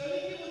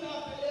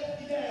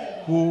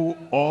 who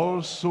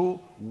also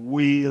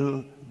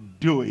will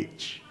do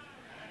it.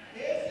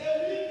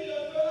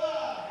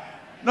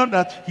 Not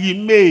that he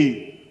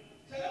may,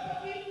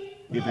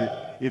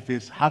 if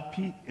he's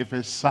happy, if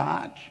he's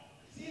sad,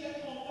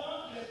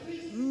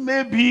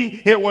 maybe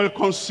he will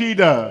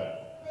consider.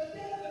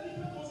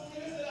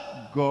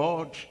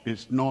 God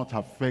is not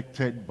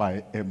affected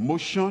by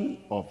emotion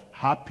of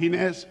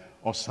happiness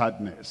or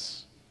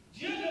sadness.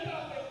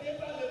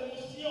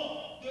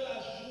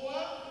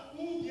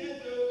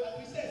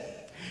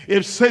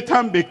 If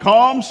Satan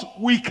becomes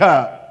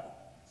weaker,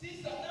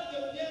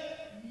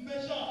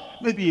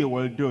 maybe he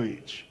will do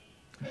it.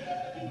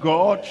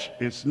 God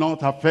is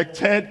not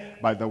affected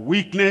by the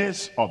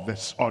weakness of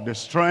this or the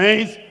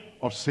strength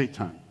of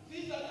Satan.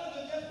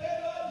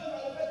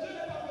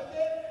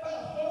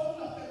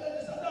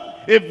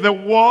 If the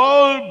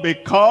world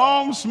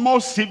becomes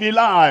more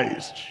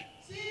civilized,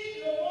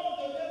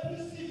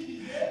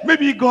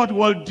 maybe God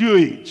will do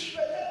it.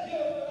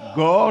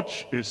 God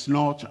is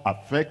not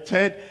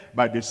affected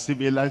by the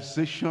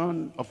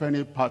civilization of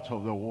any part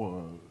of the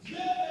world.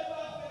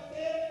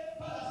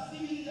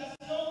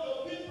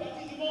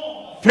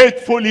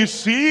 Faithful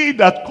is he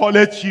that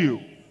calleth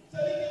you,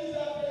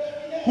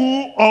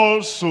 who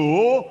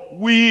also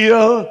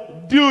will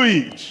do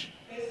it.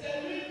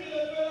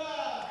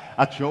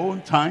 At your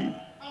own time,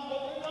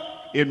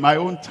 in my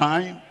own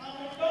time,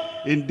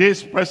 in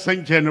this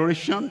present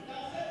generation,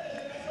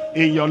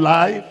 in your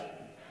life,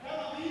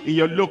 in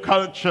your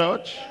local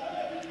church,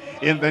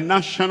 in the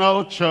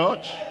national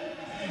church,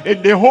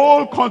 in the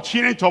whole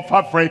continent of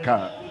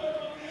Africa,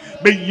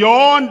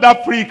 beyond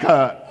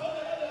Africa.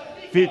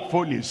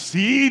 Faithful is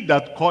he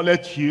that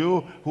calleth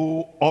you,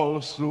 who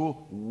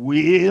also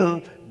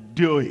will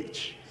do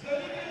it.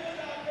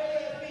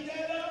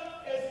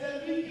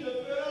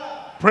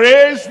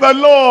 Praise the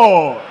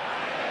Lord.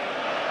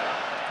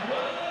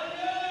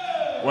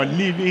 We're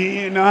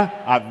living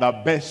at the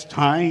best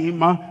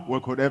time we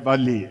could ever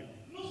live.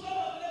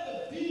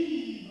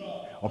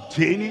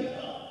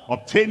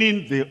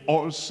 Obtaining the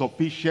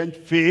all-sufficient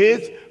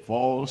faith for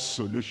all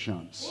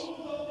solutions.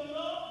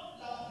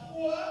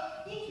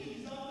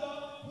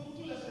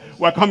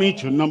 We're coming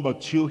to number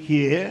 2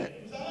 here.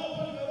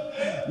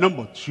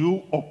 Number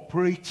 2,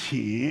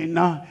 operating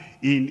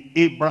in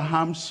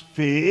Abraham's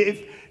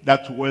faith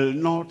that will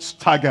not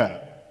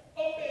stagger.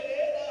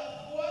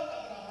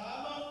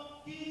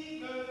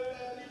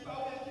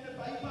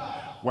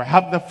 We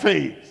have the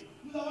faith.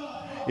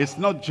 It's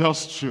not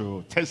just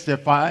to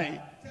testify.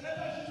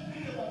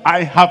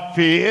 I have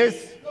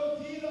faith.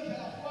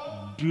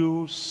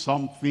 Do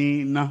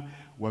something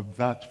with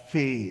that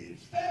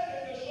faith.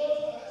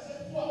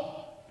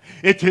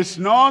 It is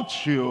not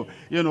to,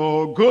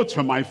 go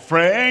to my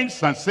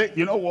friends and say,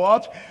 you know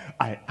what?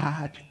 I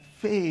had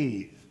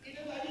faith.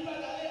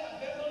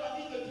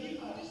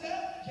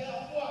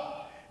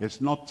 It's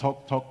not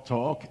talk, talk,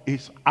 talk.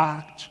 It's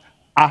act,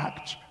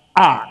 act,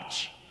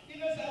 act.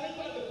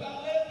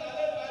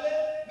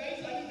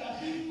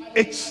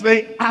 It's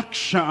the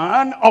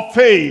action of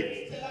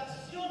faith.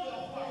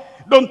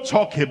 Don't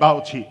talk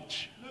about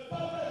it.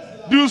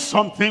 Do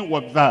something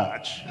with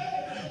that.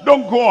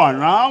 Don't go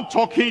around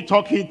talking.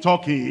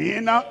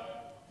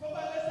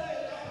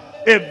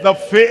 If the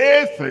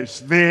faith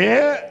is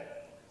there,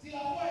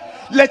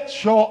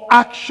 let your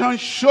action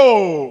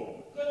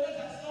show.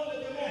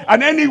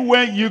 And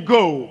anywhere you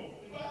go,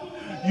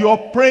 you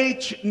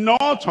operate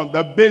not on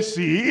the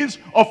basis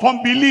of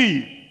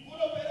unbelief.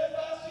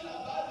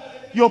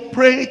 You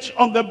operate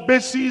on the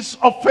basis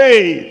of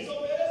faith.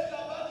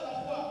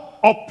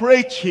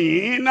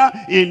 Operating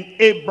in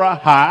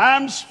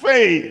Abraham's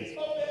faith.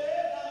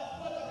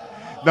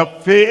 The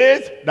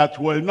faith that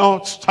will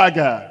not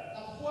stagger.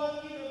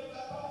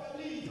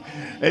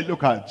 Let's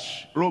look at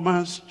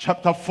Romans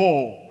chapter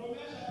 4.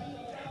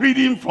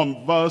 Reading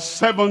from verse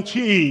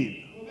 17.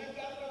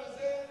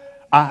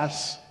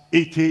 As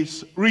it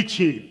is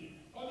written,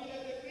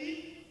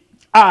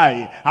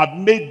 I have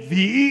made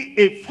thee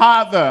a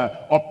father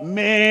of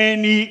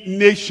many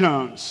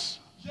nations.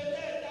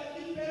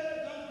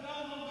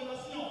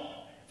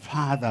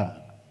 Father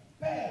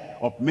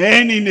of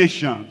many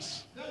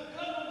nations.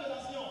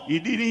 He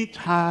didn't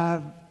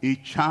have a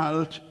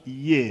child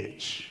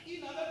yet.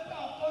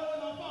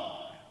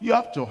 You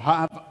have to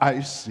have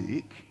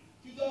Isaac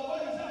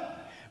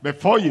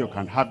before you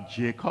can have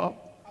Jacob.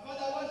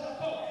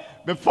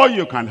 Before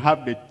you can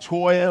have the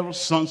 12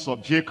 sons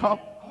of Jacob.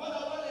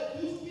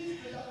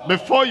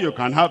 Before you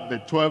can have the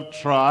 12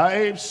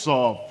 tribes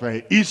of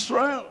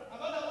Israel.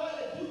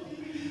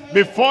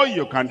 Before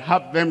you can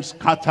have them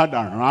scattered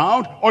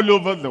around all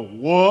over the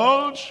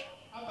world.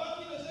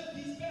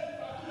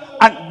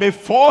 And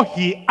before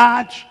he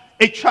had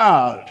a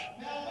child,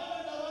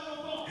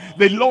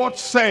 the Lord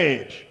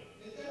said,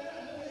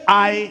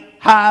 I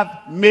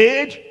have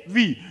made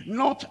thee.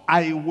 Not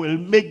I will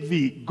make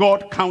thee.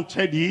 God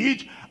counted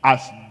it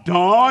as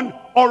done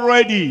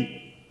already.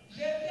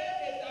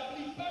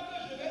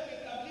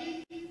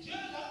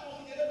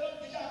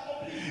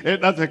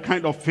 That's the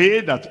kind of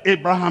faith that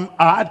Abraham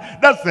had.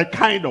 That's the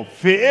kind of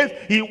faith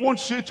he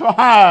wants you to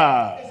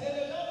have.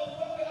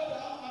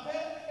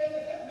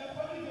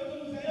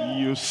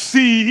 You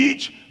see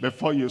it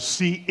before you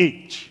see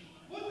it.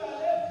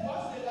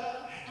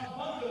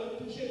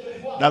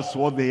 That's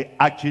what the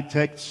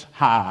architects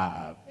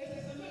have.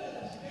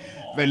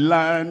 The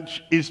land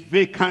is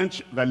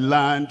vacant, the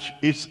land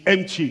is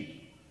empty.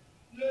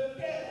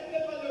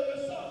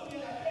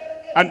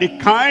 And the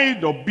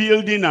kind of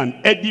building and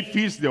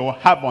edifice they will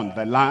have on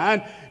the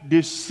land,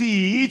 they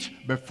see it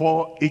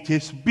before it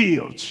is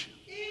built.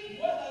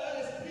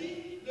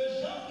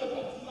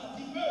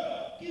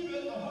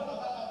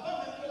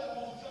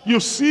 You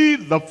see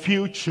the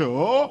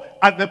future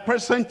at the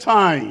present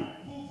time.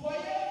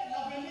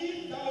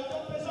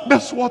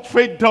 That's what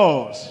faith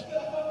does.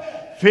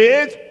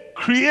 Faith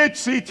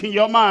creates it in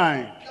your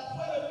mind.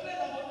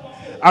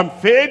 And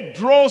faith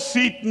draws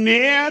it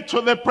near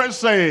to the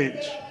present.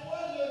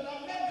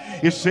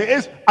 It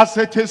says, as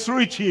it is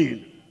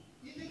written,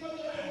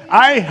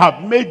 I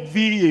have made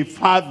thee a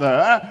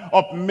father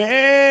of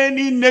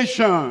many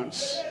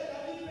nations.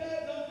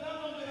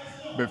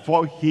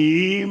 Before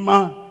him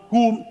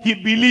whom he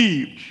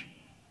believed,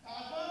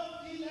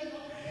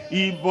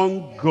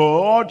 even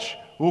God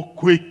who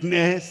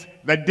quickeneth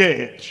the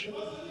dead.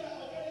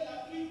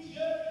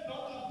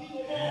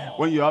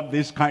 When you have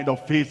this kind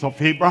of faith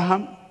of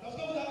Abraham,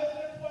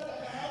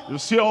 you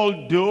see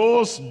all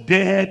those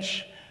dead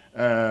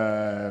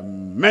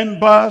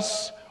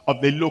members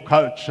of the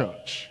local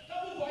church.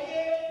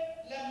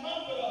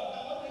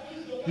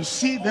 You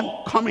see them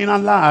coming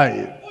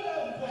alive.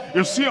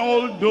 You see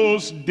all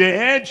those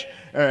dead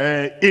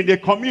in the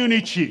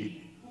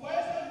community.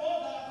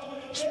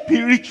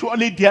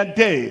 Spiritually they are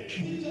dead.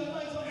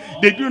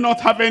 They do not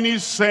have any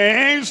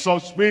sense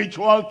of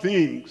spiritual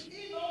things.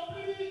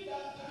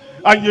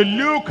 And you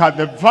look at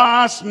the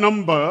vast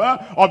number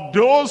of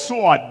those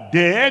who are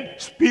dead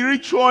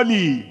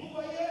spiritually.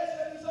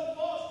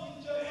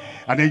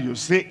 And then you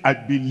say, I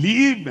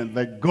believe in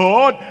the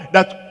God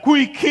that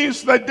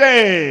quickens the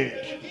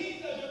dead.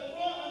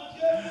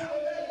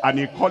 And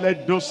he called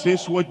those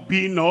things which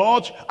be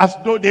not as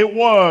though they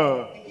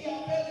were.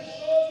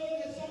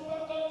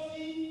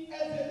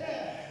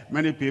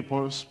 Many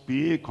people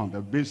speak on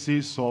the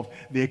basis of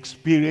the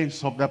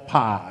experience of the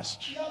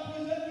past.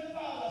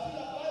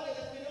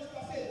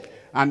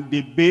 And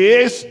they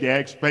base their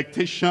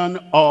expectation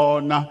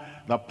on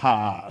the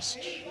past.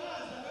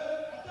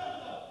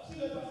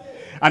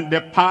 And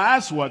the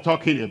past we're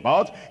talking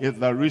about is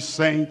the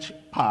recent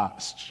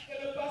past.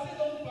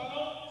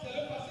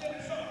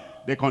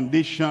 The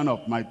condition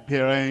of my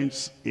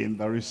parents in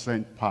the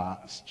recent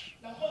past.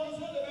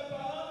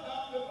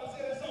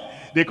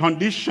 The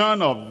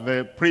condition of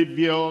the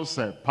previous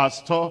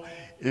pastor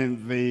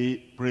in the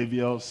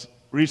previous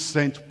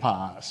recent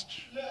past.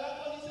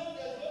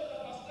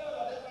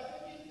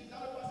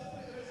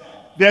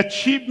 The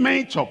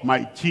achievement of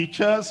my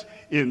teachers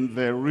in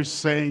the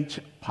recent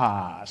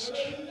past.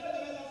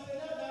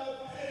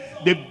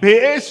 They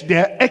base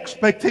their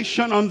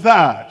expectation on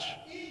that.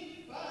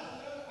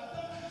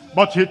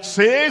 But it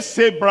says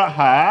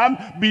Abraham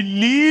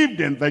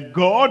believed in the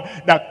God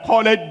that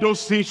called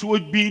those things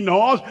which be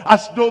not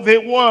as though they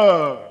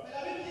were.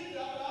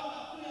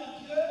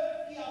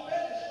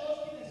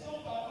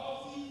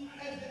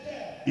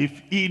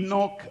 If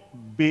Enoch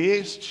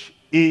based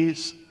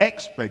his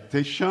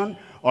expectation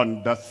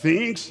on the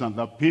things and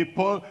the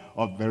people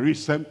of the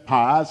recent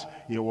past,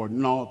 he would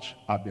not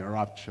have been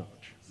raptured.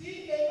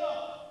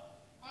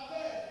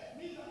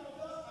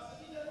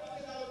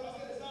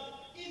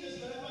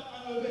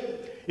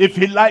 If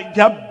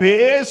Elijah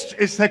based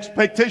his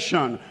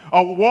expectation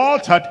on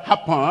what had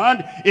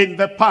happened in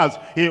the past,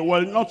 he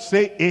will not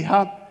say,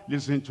 Ahab,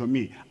 listen to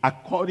me.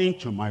 According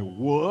to my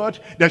word,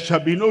 there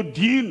shall be no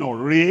dew nor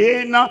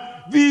rain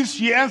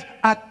these years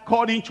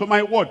according to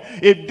my word.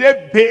 If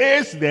they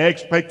base their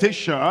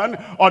expectation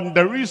on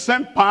the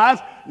recent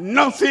past,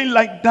 nothing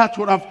like that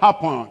would have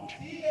happened.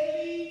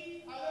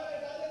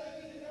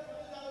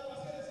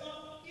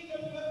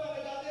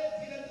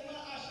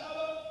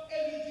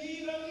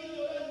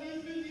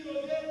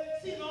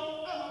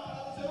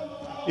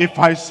 If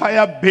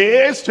Isaiah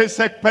based his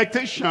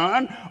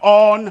expectation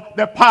on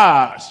the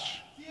past,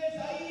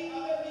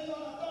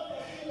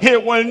 he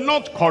will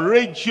not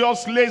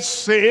courageously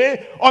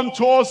say,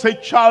 unto us a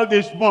child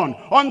is born,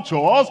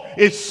 unto us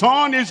a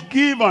son is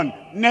given.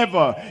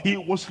 Never. He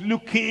was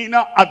looking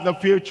at the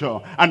future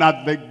and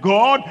at the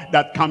God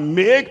that can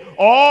make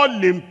all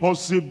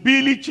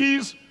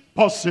impossibilities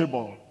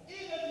possible.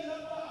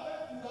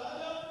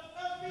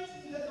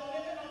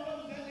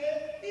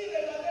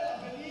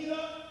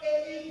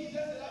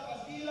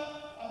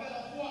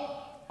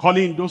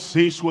 Calling those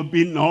things will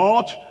be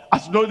not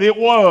as though they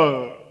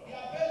were.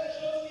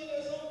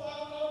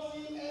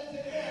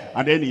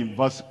 And then in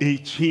verse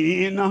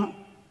 18,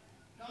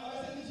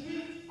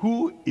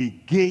 who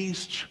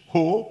against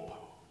hope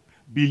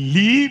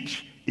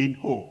believed in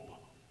hope.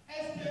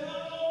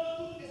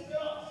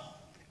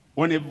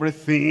 When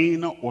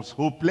everything was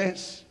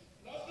hopeless,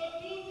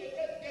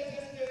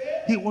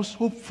 he was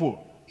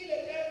hopeful.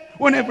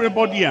 When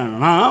everybody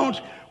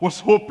around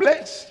was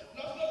hopeless,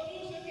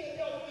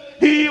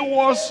 he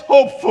was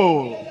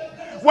hopeful.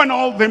 When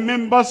all the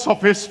members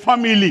of his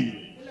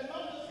family,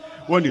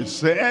 when he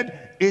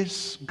said,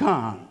 it's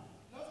gone,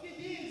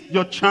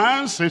 your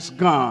chance is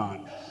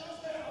gone,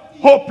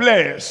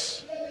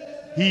 hopeless,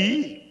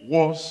 he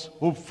was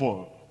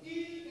hopeful.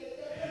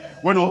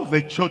 When all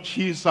the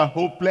churches are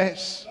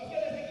hopeless,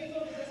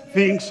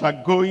 things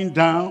are going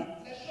down,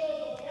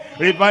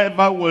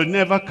 revival will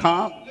never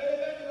come,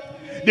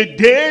 the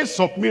days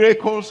of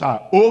miracles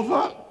are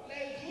over,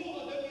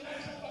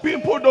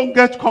 people don't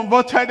get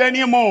converted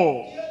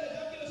anymore.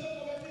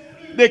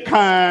 They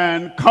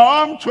can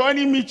come to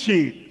any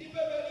meeting.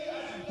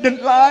 The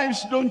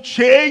lives don't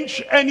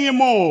change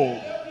anymore.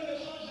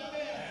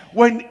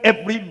 When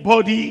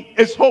everybody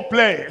is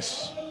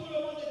hopeless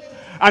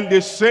and they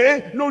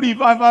say no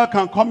revival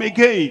can come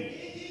again,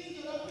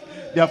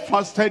 they have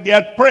fasted, they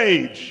have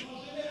prayed,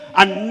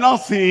 and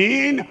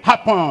nothing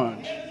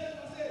happened.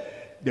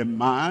 The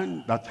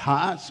man that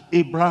has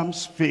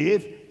Abraham's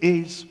faith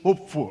is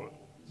hopeful.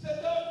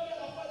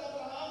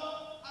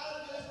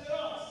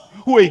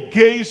 Who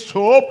against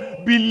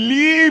hope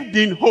believed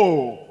in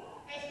hope,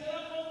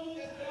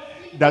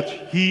 that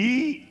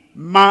he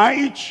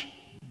might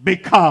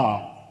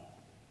become.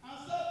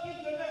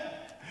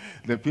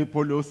 The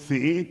people who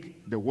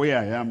think the way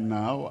I am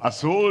now,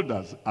 as old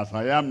as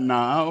I am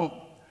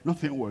now,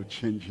 nothing will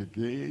change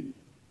again.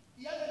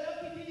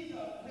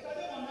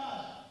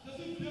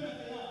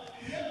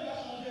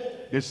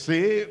 They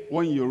say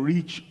when you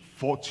reach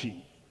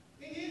 40,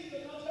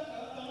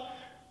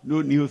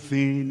 no new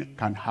thing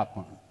can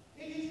happen.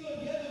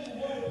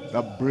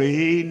 The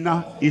brain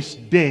is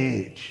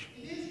dead.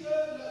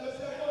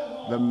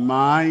 The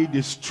mind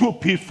is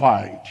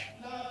stupefied.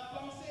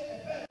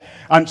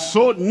 And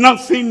so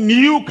nothing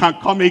new can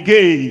come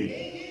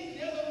again.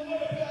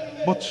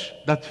 But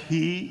that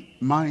he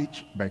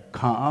might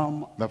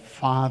become the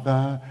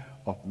father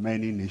of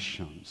many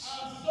nations.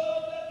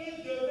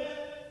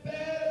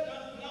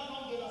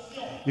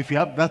 If you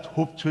have that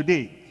hope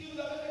today,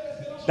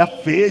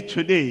 that faith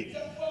today,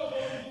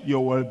 you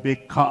will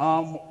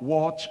become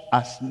what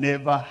has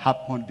never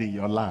happened in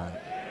your life.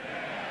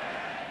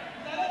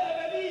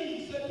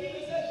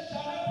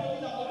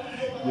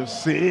 You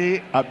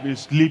say, I've been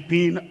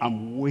sleeping,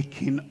 I'm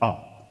waking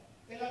up.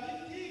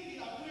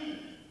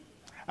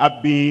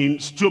 I've been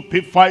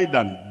stupefied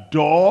and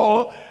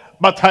dull,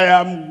 but I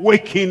am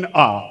waking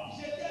up.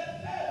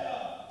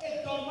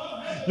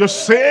 You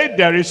say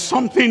there is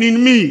something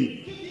in me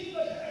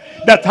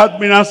that has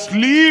been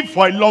asleep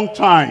for a long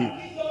time,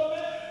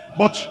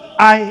 but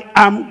I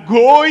am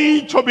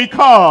going to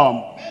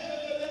become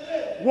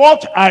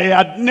what I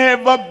had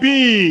never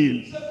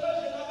been.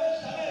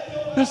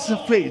 That's the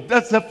faith.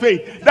 That's the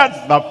faith.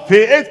 That's the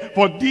faith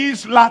for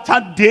this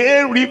latter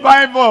day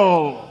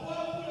revival.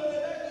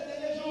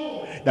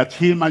 That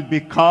he might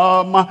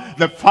become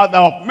the father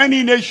of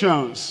many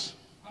nations,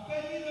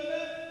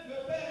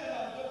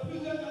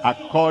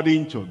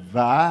 according to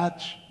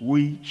that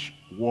which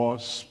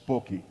was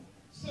spoken.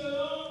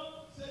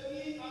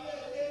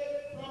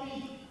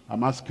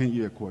 I'm asking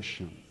you a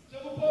question.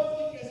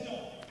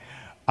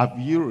 Have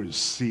you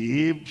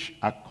received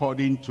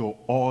according to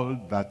all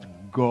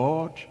that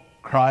God,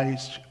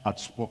 Christ, had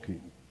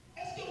spoken?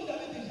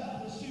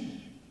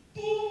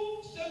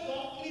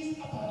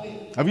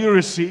 Have you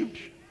received?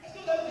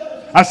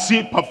 Has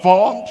he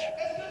performed?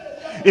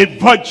 A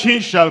virgin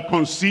shall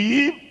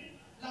conceive.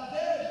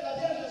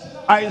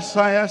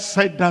 Isaiah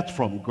said that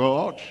from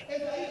God.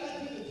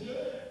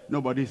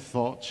 Nobody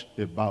thought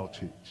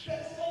about it.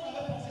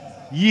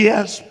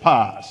 Years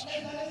passed.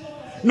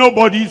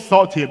 Nobody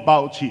thought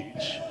about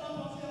it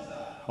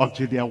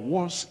until there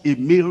was a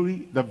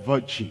Mary the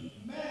virgin.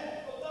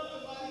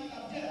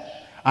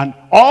 And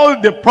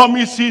all the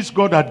promises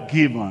God had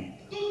given.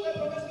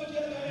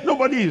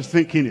 Nobody is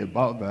thinking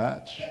about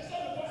that.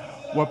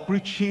 We're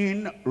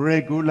preaching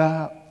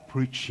regular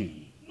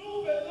preaching.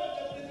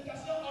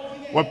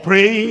 We're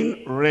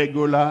praying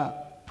regular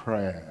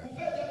prayer.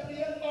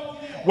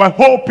 We're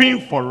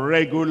hoping for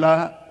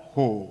regular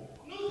hope.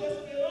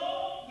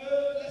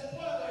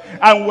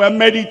 And we're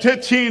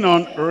meditating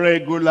on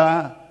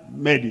regular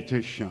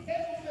meditation.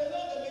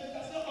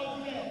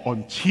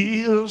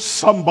 Until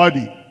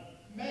somebody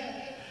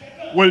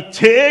will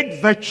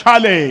take the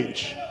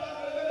challenge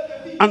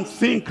and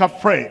think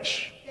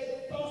afresh,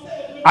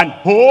 and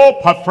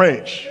hope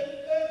afresh,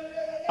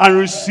 and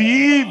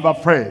receive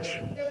afresh,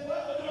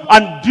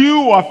 and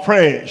do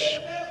afresh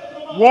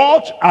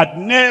what had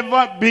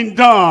never been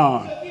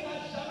done.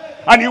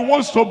 And he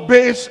wants to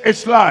base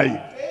his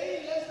life,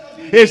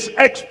 his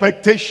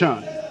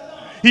expectation,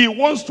 he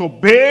wants to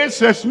base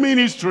his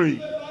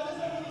ministry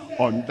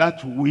on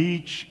that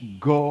which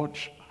God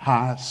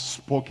has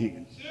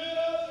spoken.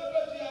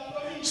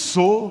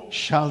 So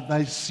shall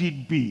thy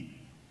seed be.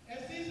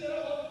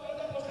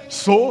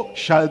 So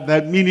shall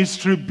thy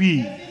ministry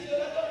be.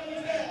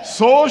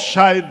 So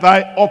shall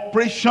thy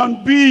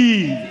operation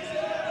be.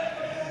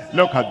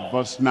 Look at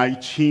verse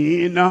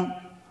 19.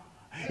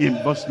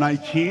 In verse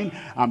 19,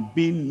 and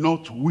be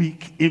not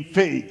weak in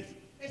faith.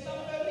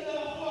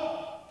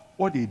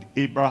 What did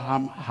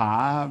Abraham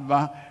have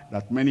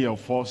that many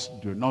of us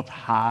do not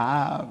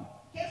have?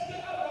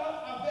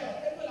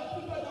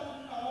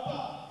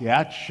 He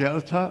had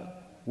shelter.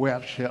 We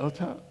have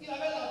shelter.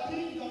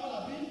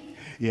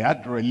 He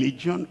had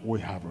religion. We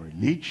have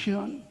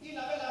religion.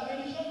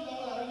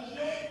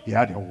 He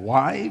had a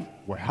wife.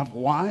 We have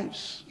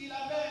wives.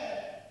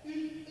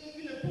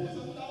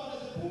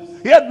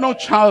 He had no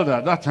child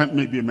at that time.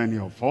 Maybe many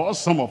of us.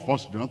 Some of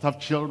us do not have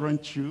children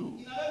too.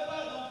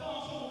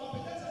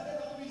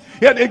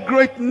 He had a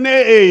great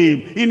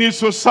name in his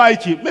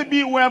society.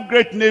 Maybe we have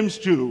great names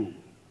too.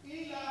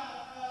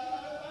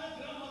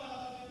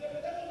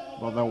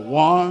 But the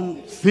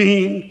one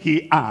thing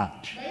he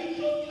had,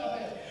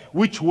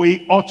 which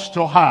we ought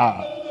to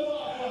have,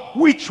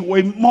 which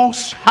we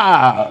must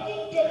have,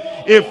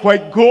 if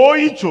we're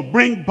going to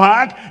bring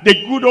back the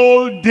good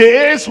old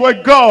days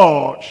with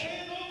God,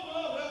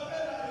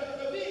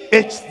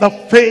 it's the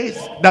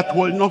faith that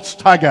will not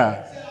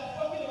stagger.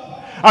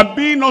 And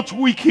be not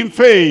weak in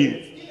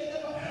faith.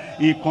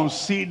 He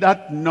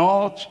considered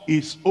not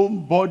his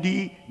own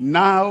body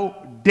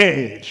now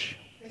dead.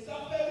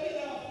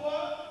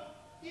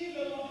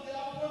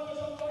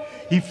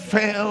 He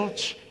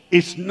felt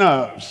his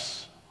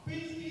nerves.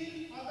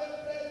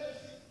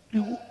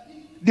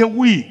 They're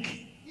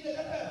weak.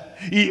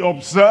 He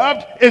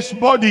observed his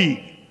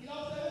body.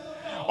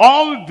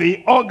 All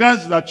the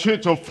organs that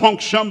used to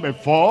function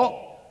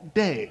before,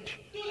 dead.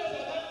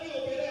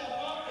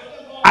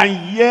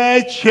 And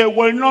yet he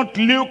will not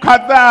look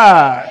at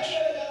that.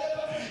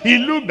 He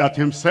looked at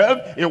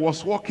himself. He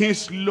was walking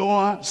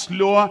slower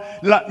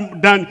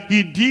than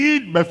he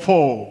did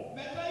before.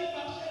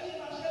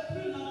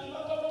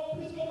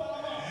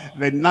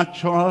 The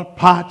natural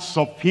parts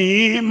of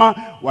him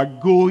were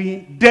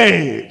going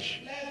dead.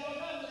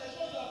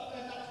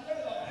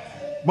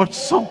 But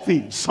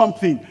something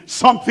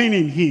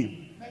in him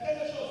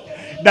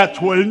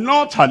that will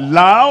not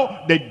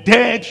allow the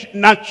dead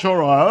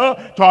natural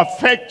to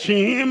affect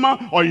him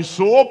or his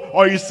hope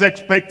or his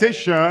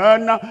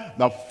expectation,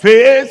 the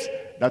faith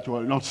that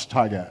will not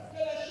stagger.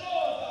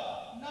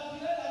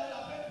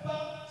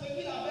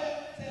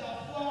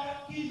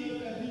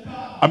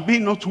 And be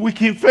not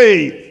weak in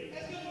faith.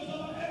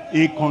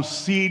 He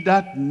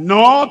considered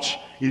not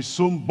his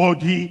own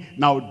body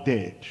now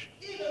dead.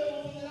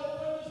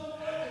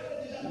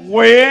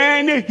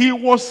 When he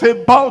was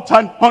about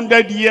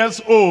 100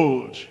 years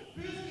old,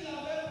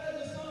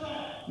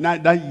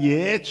 neither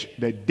yet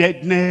the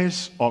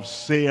deadness of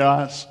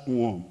Sarah's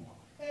womb.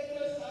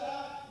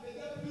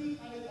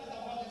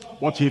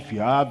 What if you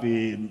have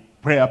a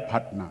prayer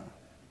partner?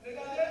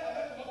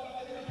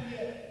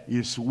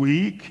 He's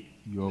weak,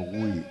 you're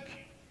weak.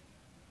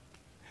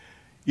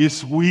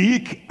 He's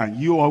weak and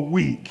you are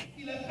weak.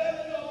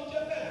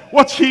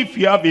 What if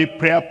you have a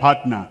prayer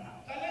partner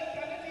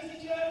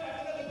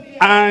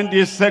and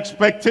his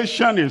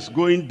expectation is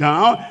going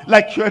down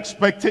like your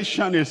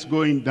expectation is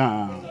going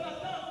down?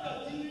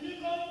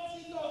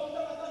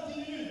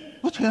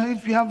 What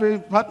if you have a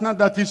partner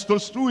that is too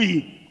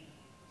sweet?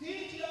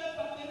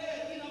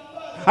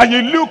 And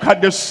you look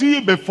at the sea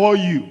before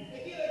you,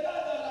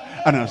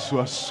 and as you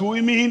are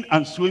swimming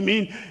and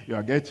swimming, you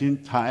are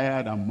getting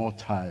tired and more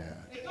tired.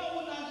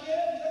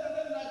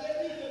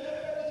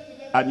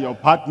 And your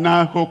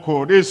partner,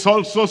 Coco, is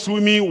also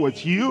swimming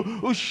with you,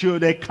 who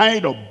should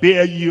kind of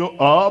bear you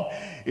up,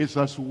 is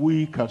as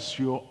weak as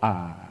you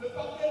are.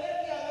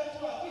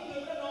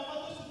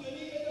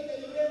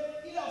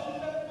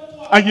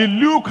 And you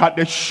look at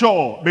the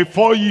shore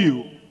before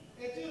you,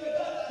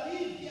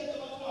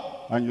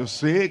 and you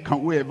say,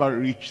 can we ever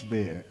reach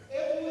there?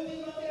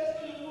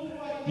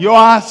 You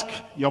ask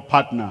your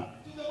partner,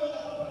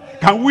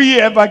 can we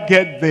ever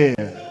get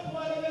there?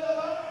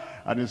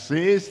 And it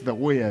says, the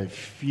way I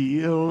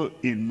feel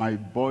in my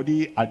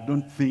body, I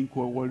don't think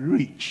we will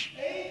reach.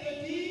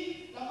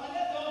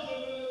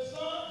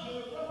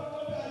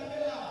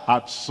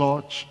 At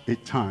such a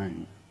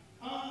time,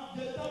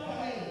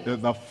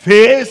 there's a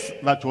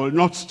faith that will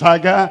not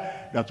stagger,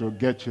 that will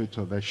get you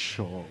to the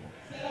shore.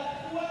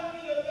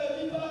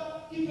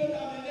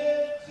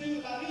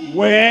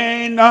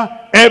 When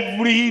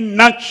every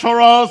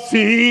natural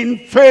thing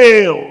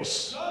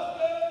fails,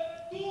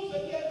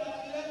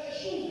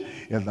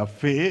 is the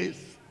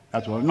faith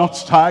that will not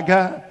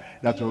stagger,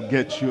 that will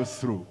get you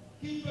through.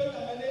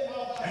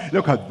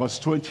 Look at verse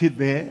 20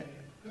 there.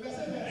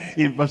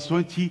 In verse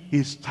 20,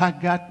 he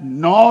staggered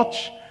not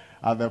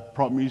at the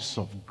promise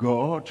of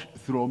God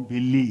through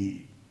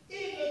unbelief.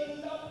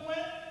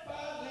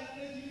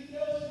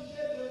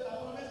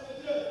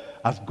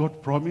 As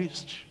God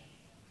promised,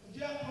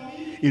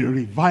 a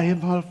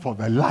revival for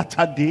the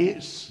latter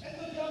days.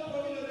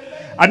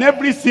 And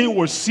everything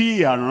we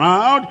see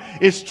around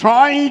is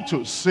trying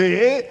to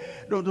say,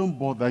 no, don't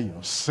bother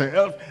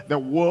yourself. The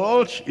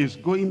world is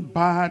going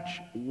bad,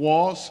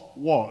 worse.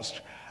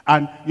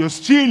 And you're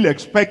still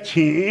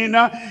expecting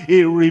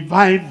a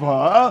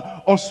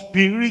revival of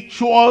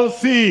spiritual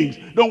things.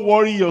 Don't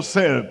worry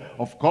yourself.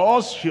 Of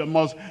course, you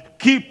must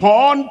keep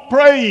on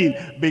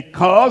praying,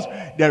 because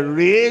there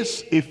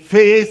is a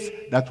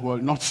faith that will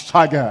not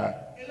stagger.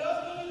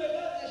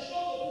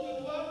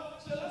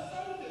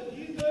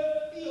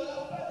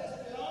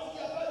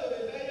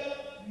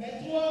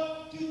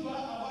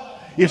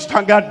 He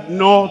staggered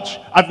not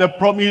at the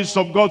promise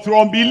of God through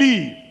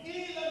unbelief.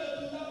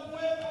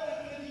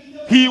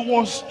 He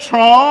was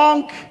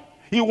strong.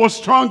 He was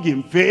strong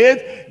in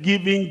faith,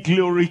 giving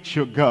glory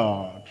to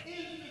God.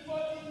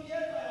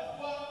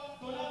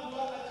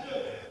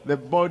 The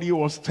body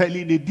was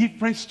telling a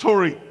different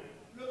story.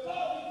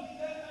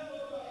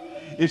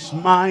 His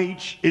mind,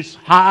 his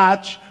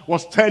heart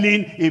was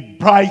telling a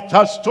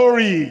brighter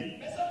story.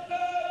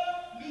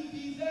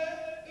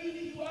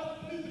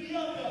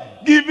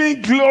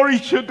 Giving glory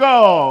to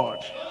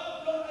God.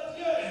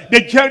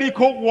 The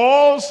Jericho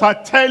walls are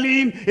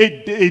telling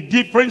a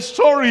different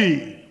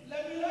story.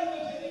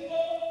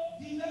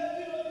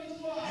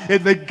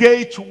 It's the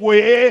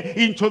gateway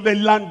into the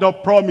land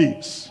of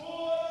promise.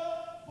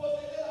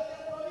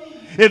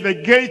 It's the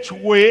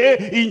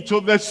gateway into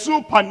the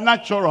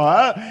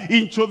supernatural,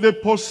 into the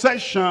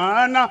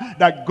possession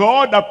that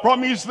God had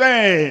promised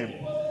them.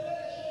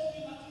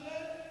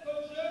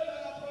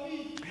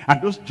 And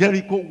those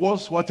Jericho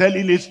walls were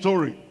telling a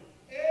story.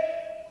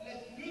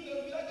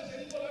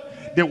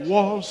 The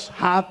walls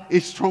have a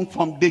strong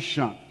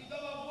foundation.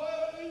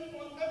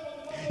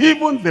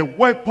 Even the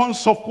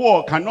weapons of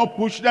war cannot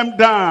push them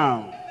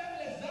down.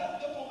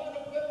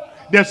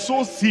 They're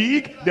so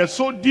thick, they're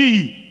so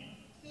deep.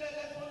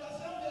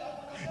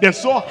 They're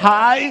so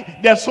high,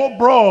 they're so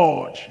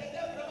broad.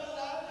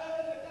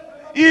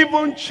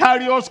 Even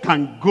chariots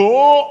can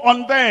go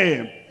on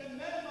them.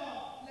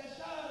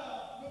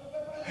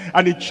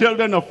 And the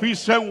children of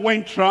Israel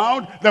went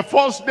round the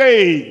first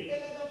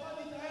day.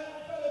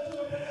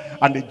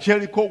 And the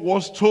Jericho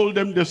walls told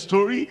them the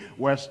story.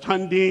 We're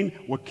standing,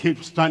 we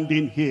keep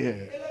standing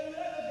here.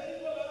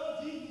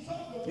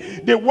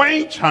 They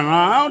went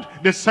around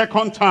the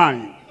second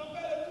time.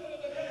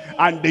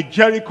 And the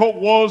Jericho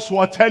walls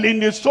were telling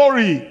the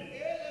story.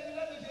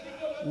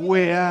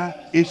 Where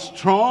a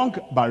strong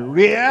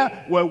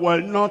barrier, we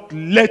will not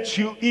let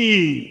you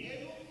in.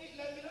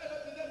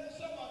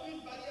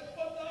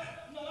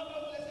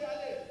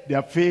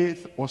 Their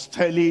faith was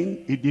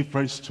telling a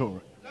different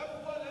story.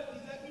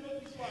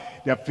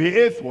 Their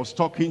faith was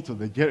talking to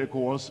the Jericho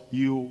walls,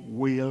 you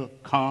will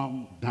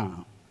come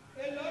down.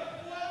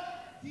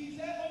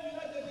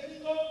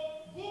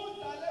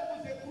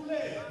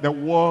 the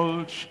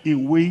world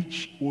in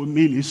which we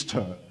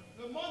minister,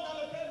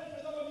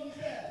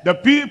 the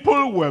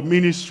people we're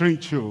ministering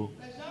to,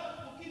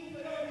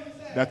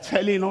 they're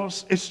telling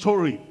us a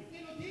story.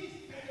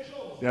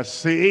 They're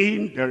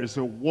saying there is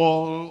a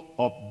wall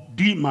of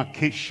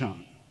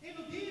demarcation.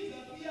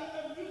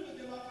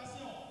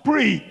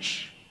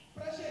 Preach,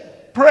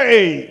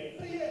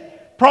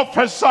 pray,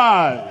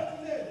 prophesy.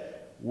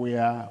 We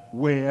are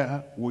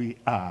where we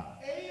are.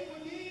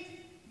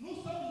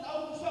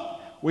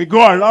 We go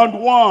around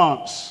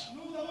once.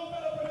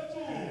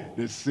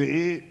 They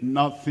say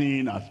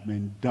nothing has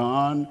been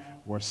done.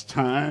 We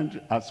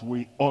stand as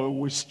we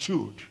always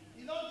stood.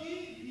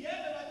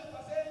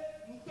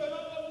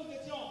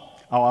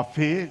 Our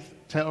faith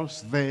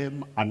tells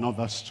them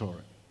another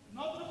story.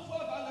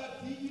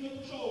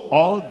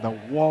 All the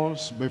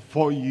walls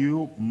before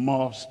you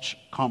must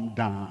come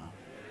down.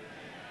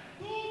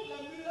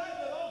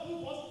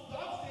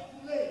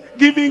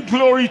 Giving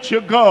glory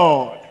to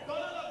God.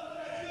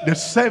 The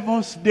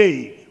seventh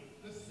day,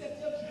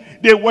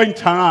 they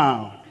went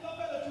around.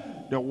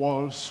 The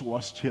walls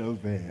were still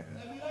there.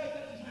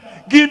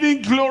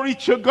 Giving glory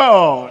to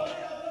God.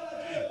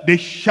 They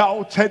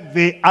shouted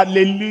the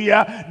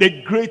hallelujah,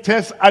 the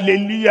greatest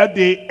hallelujah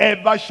they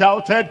ever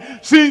shouted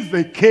since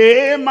they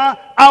came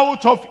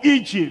out of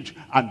Egypt.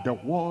 And the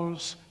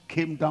walls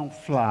came down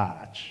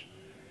flat.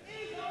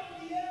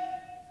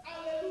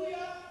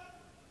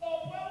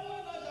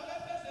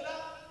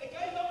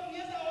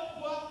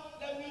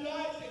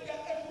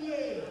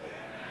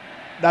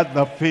 That's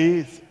the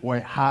faith we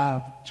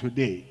have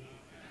today.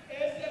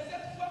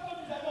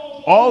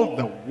 All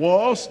the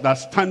walls that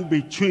stand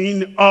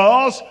between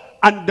us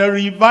and the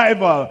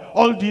revival,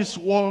 all these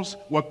walls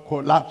will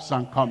collapse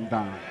and come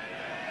down.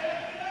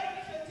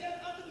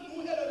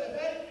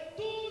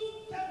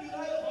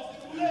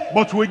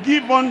 But we'll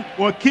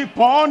keep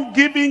on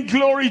giving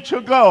glory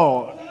to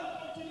God.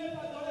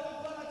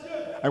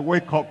 I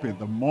wake up in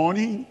the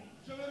morning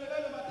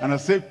and I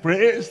say,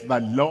 praise the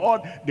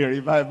Lord, the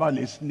revival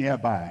is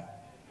nearby.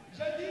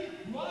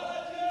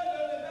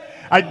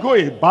 I go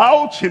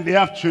about in the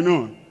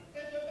afternoon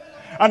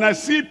and I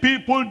see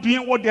people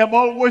doing what they have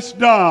always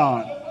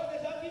done.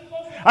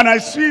 And I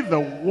see the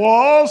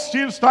wall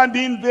still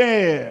standing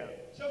there.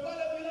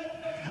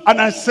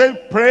 And I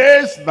say,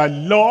 praise the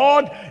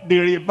Lord, the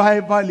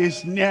revival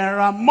is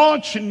nearer,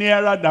 much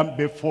nearer than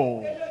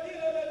before.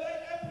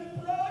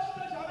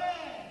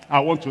 I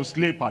want to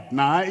sleep at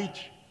night.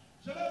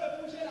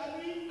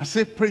 I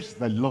say, praise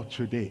the Lord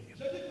today.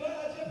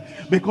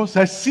 Because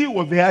I see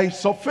with the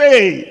eyes of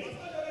faith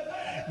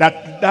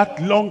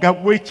that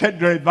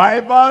long-awaited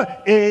revival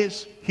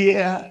is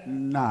here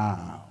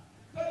now.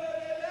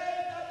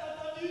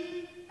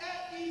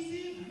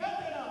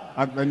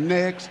 And the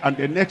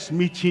next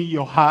meeting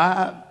you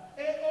have,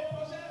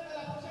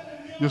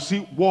 you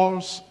see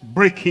walls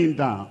breaking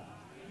down,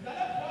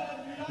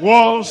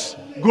 walls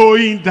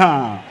going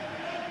down.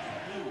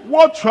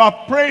 What you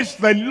have praised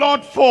the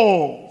Lord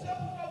for,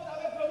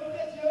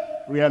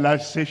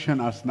 realization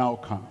has now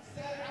come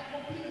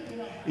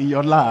in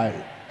your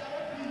life,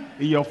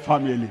 in your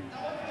family,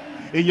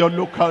 in your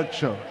local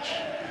church,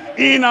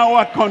 in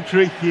our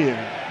country here,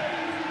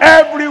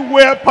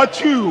 everywhere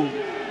but you.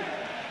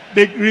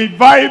 The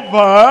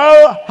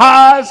revival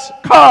has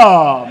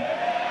come.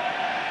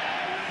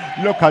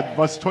 Look at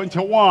verse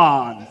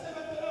 21.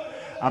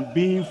 I'm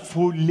being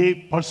fully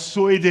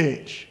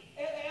persuaded.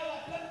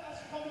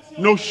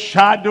 No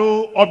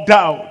shadow of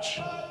doubt.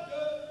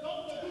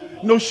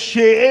 No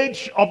shade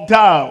of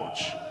doubt.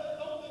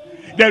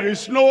 There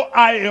is no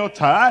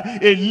iota,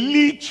 a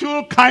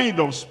little kind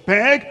of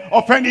speck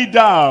of any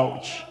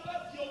doubt.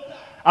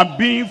 I'm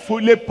being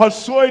fully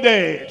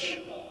persuaded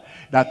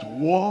that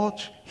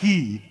what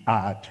he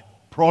had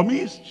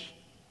promised,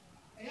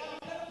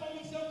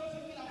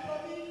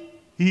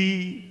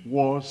 he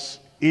was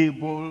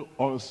able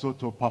also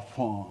to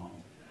perform.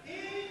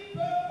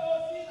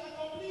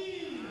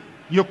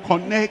 You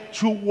connect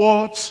two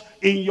words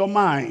in your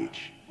mind.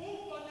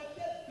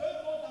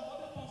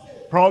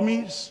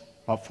 Promise,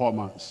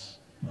 performance.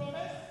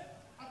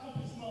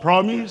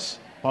 Promise,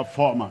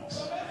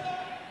 performance.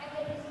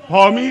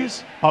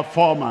 Promise,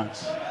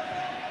 performance.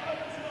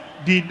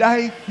 Did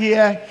I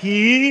hear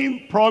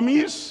him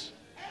promise?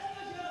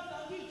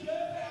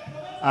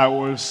 I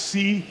will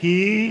see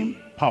him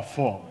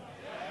perform.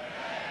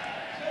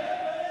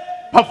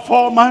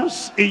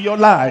 Performance in your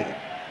life.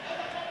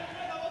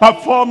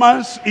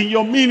 Performance in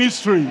your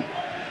ministry.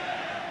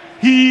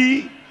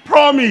 He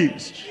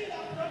promised.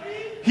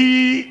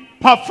 He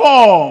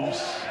performs.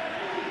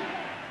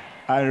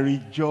 I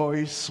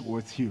rejoice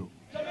with you.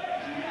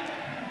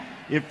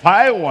 If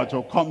I were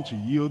to come to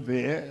you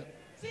there,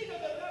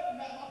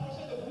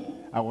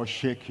 I will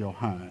shake your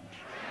hand.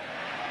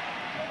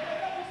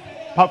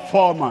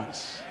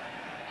 Performance.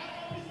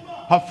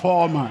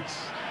 Performance.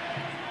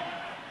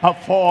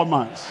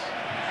 Performance.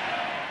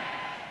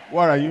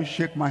 Why are you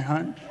shake my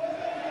hand?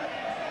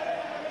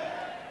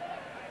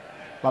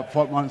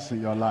 Performance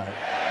in your life.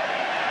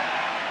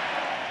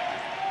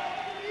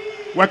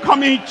 We're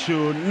coming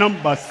to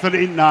number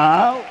 3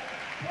 now.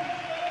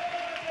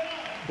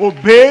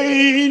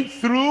 Obeying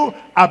through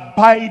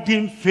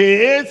abiding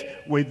faith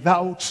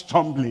without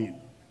stumbling.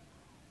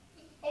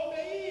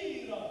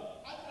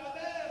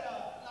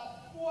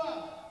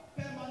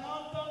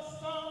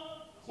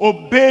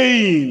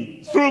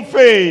 Obeying through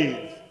faith.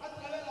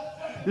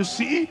 You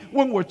see,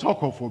 when we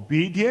talk of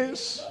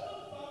obedience,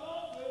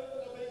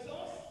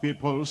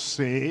 people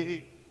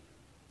say,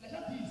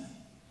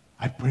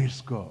 I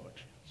praise God.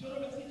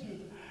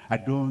 I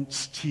don't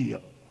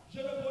steal.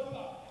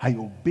 I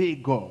obey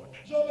God.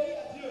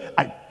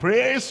 I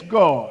praise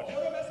God.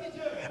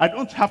 I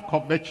don't have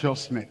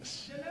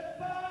covetousness.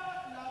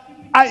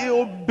 I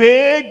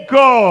obey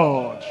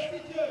God.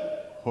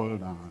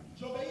 Hold on.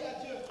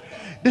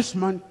 This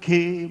man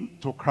came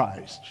to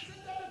Christ.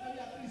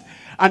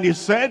 And he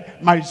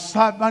said, my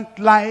servant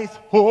lies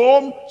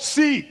home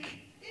sick,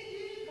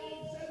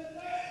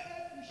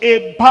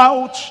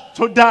 about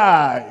to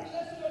die.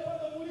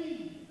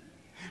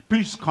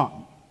 Please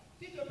come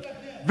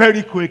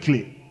very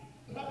quickly,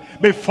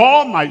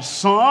 before my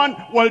son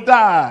will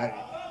die.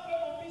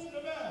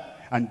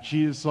 And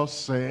Jesus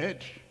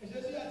said,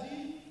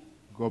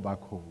 go back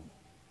home.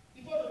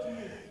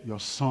 Your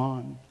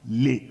son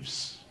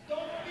lives.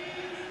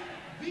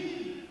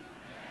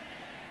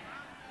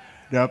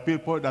 There are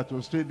people that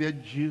will say there,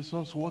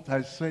 Jesus, what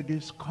I said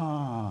is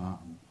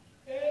calm.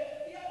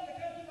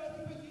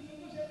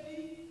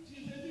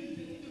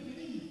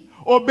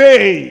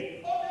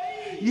 Obey.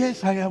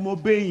 Yes, I am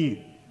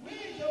obeying.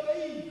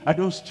 I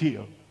don't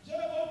steal.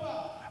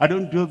 I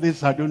don't do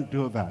this, I don't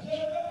do that.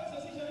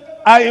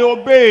 I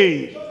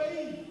obey.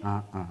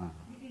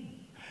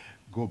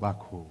 Go back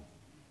home.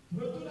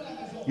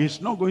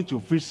 He's not going to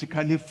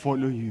physically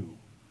follow you.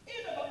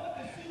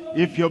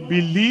 If you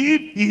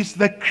believe he's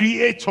the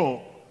creator,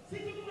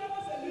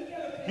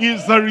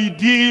 he's the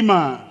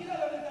redeemer,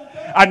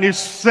 and he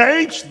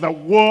sent the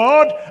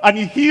word and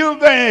he healed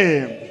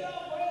them,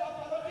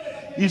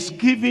 he's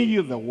giving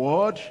you the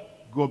word,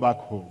 go back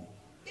home.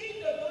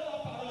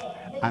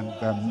 And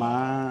the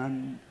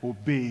man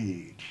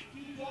obeyed.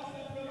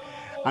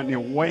 And he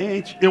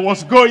went, he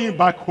was going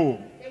back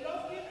home.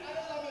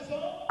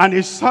 And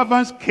his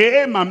servants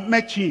came and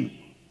met him.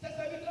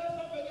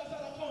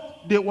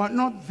 They were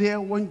not there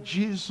when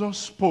Jesus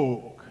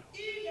spoke.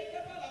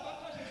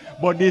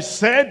 But they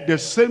said the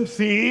same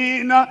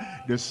thing.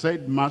 They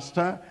said,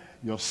 Master,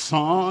 your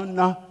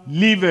son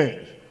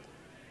liveth.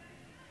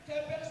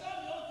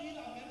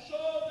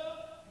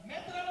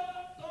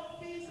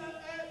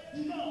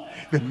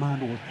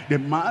 The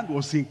man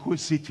was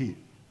inquisitive.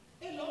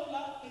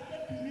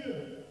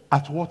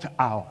 At what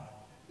hour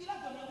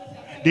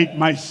did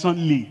my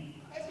son live?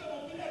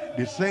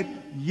 They said,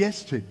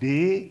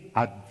 yesterday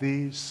at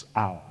this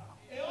hour.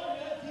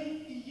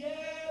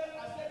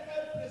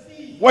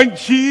 When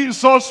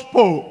Jesus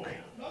spoke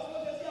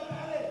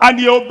and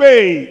he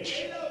obeyed,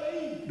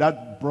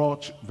 that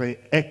brought the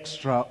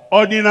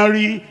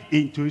extraordinary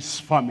into his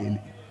family.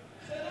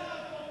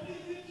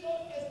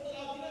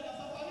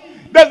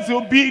 That's the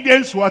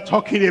obedience we're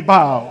talking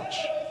about.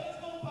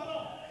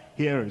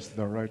 Here is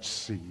the Red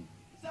Sea.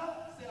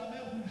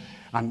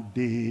 And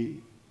the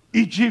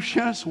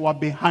Egyptians were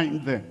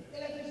behind them.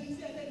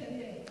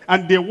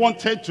 And they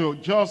wanted to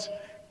just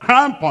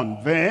cramp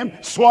on them,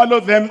 swallow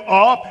them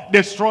up,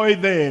 destroy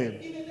them.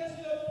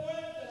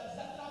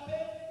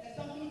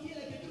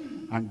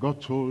 And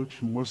God told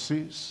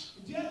Moses,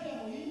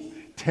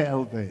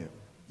 tell them,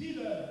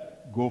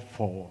 go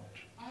forward.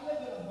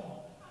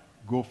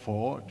 Go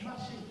forward.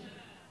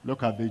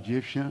 Look at the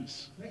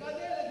Egyptians.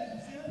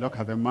 Look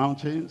at the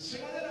mountains.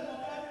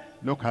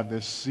 Look at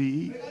the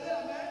sea.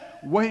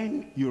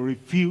 When you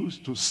refuse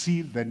to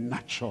see the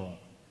natural,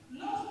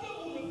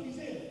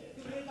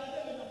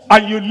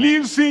 and you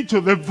listen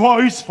to the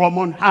voice from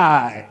on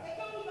high,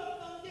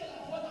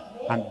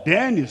 and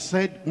then he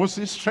said,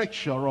 Moses,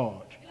 stretch your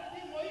rod.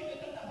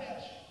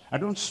 I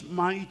don't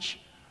smite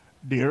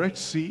the Red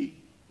Sea.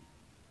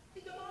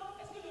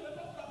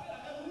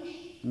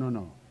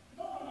 No.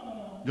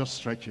 Just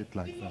stretch it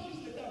like that.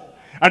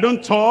 I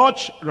don't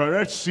touch the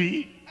Red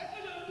Sea.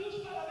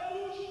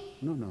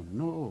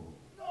 No.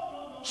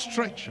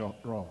 Stretch your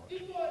rod.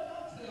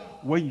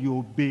 When you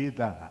obey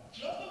that.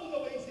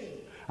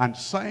 And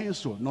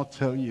science will not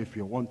tell you if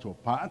you want to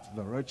part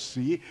the Red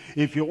Sea.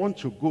 If you want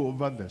to go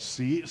over the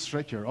sea,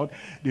 stretch your rod.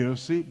 They will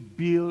say,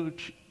 build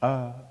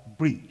a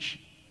bridge.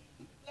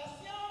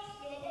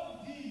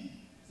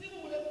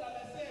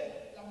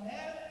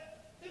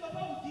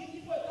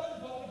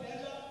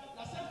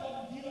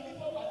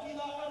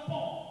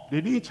 They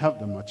didn't have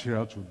the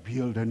material to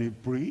build any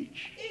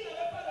bridge.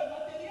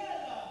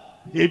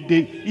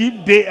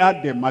 If they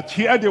had the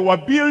material, they were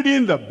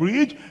building the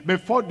bridge.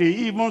 Before they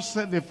even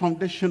set the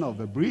foundation of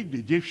the bridge, the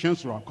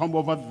Egyptians were come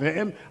over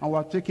them and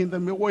were taking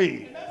them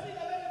away.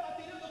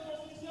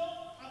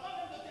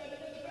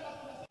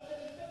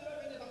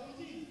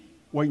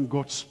 When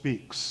God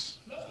speaks,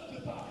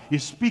 he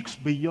speaks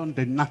beyond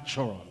the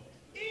natural.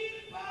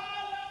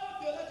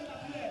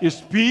 He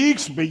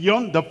speaks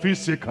beyond the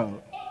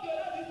physical.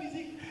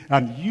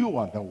 And you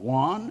are the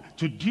one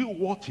to do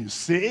what he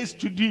says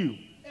to do.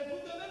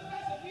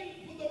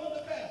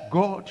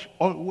 God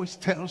always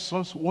tells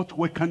us what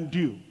we can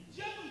do.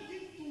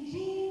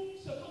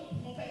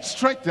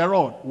 Straight the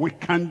rod, we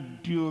can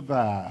do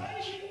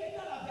that.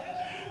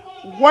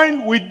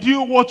 When we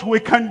do what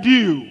we can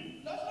do,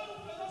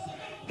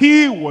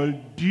 he will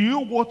do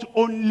what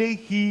only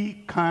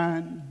he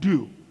can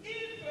do.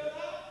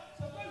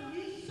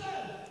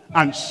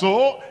 And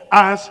so,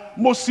 as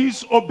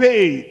Moses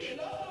obeyed,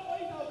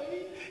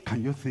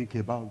 can you think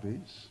about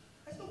this?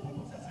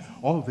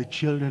 All the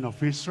children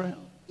of Israel,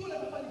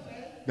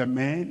 the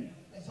men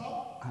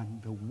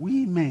and the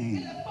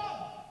women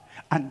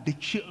and the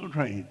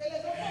children,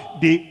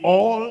 they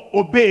all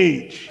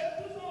obeyed.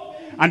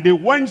 And they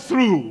went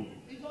through.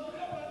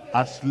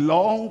 As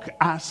long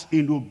as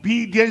in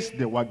obedience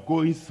they were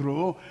going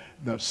through,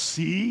 the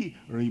sea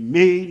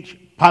remained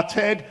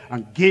parted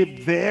and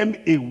gave them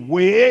a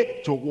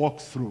way to walk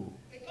through.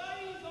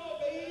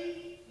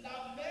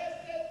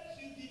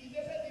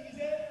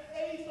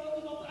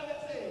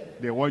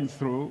 They went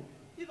through.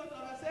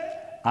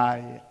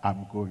 I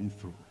am going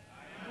through.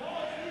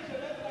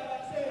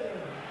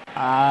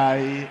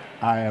 I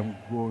am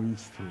going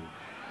through.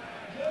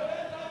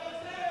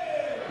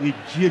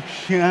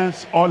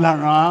 Egyptians all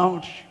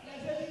around.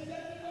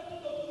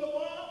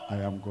 I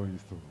am going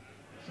through.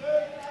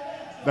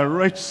 The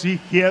Red Sea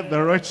here,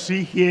 the Red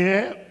Sea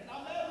here.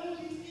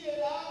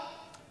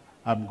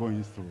 I'm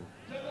going through.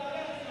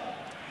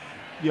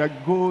 You are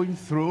going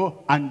through,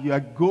 and you are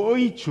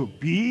going to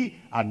be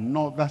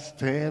another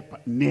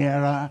step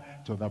nearer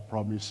to the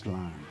promised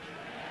land.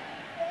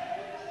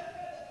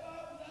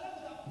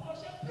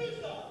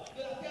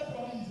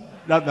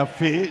 That the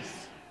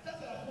faith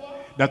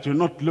that will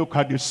not look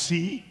at the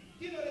sea,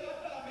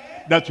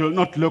 that will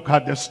not look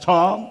at the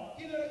storm,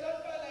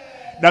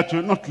 that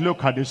will not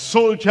look at the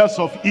soldiers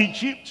of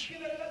Egypt,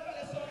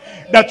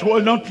 that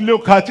will not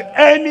look at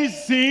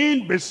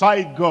anything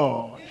beside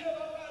God.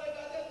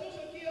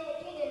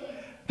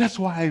 That's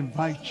why I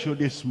invite you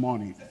this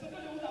morning,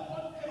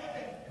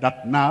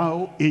 that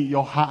now in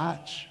your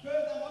heart,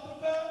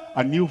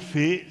 a new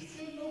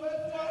faith,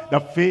 the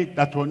faith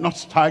that will not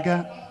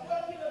stagger,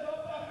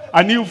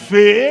 a new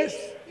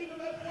faith,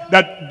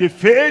 the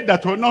faith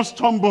that will not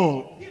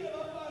stumble,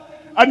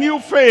 a new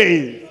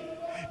faith,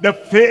 the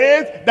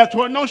faith that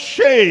will not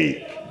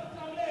shake,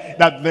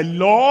 that the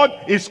Lord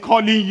is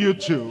calling you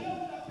to,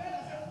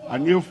 a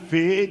new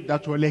faith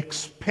that will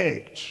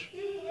expect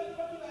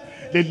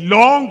the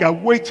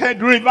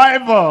long-awaited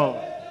revival,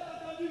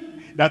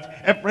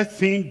 that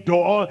everything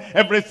dull,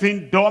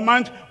 everything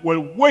dormant will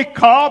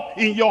wake up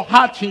in your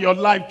heart, in your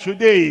life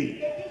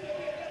today.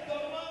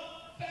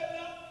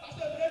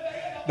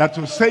 That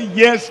will say,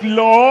 yes,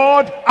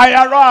 Lord,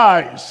 I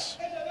arise.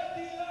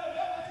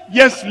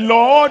 Yes,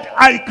 Lord,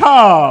 I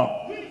come.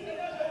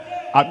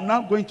 I'm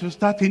now going to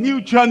start a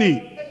new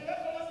journey,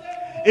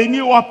 a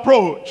new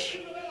approach,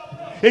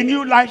 a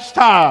new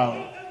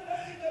lifestyle,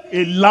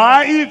 a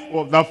life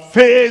of the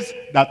faith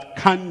that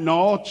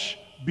cannot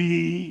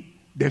be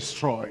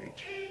destroyed.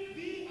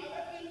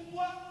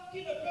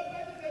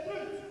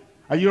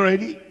 Are you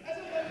ready?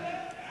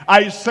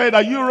 I said,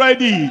 are you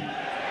ready?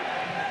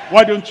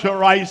 Why don't you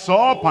rise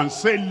up and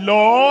say,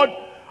 Lord,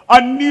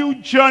 a new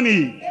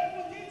journey,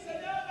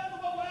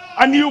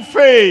 a new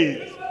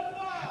faith.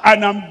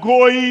 And I'm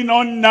going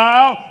on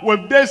now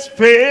with this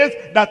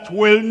faith that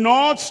will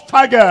not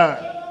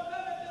stagger.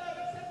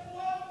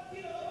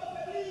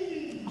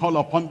 Call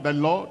upon the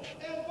Lord.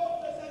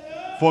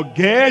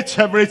 Forget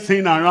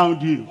everything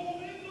around you.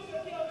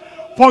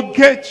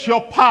 Forget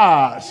your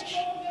past.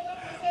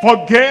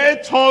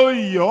 Forget all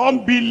your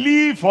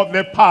unbelief of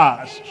the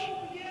past.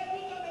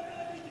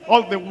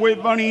 All the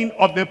wavering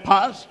of the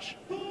past.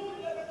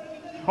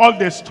 All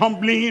the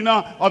stumbling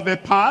of the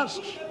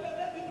past.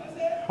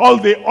 All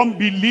the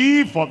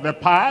unbelief of the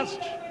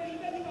past.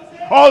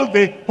 All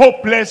the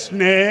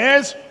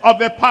hopelessness of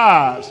the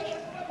past.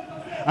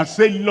 And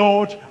say,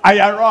 Lord, I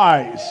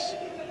arise.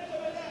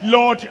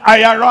 Lord,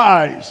 I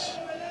arise.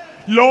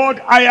 Lord,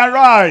 I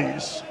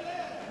arise.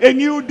 A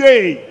new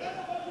day,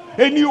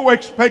 a new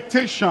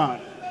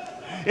expectation,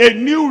 a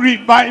new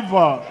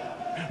revival.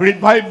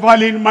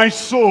 Revival in my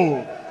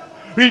soul,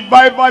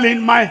 revival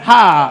in my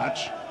heart,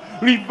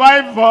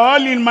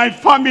 revival in my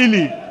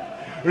family,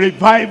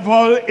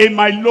 revival in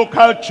my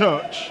local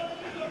church,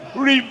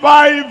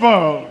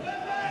 revival,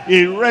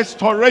 a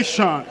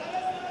restoration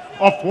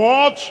of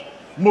what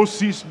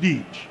Moses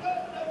did,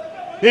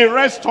 a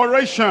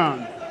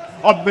restoration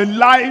of the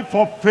life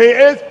of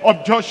faith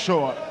of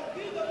Joshua,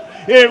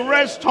 a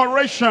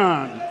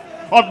restoration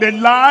of the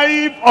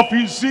life of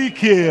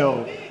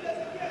Ezekiel.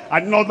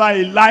 Another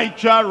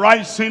Elijah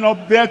rising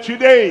up there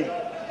today.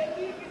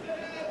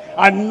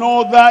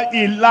 Another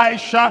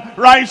Elisha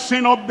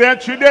rising up there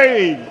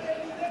today.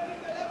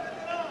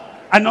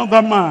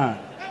 Another man,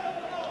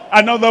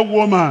 another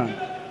woman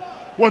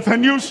with a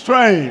new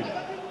strength,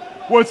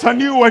 with a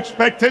new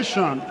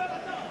expectation,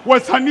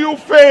 with a new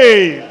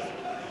faith.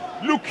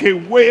 Look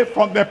away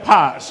from the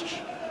past.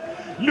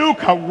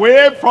 Look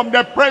away from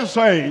the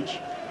present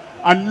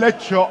and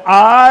let your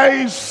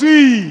eyes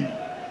see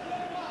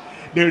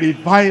the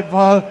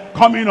revival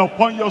coming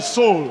upon your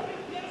soul.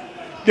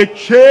 The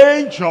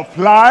change of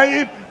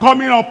life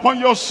coming upon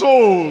your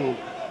soul.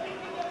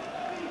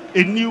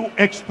 A new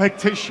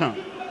expectation.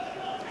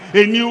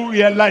 A new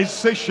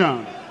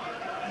realization.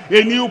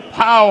 A new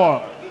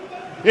power.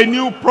 A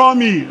new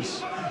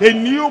promise. A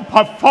new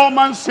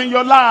performance in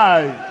your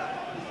life.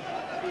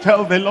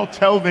 Tell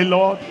the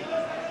Lord,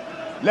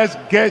 let's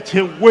get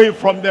away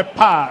from the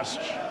past.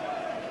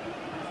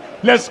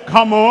 Let's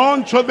come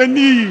on to the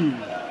new.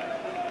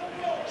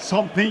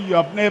 Something you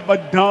have never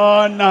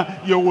done,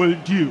 you will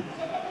do.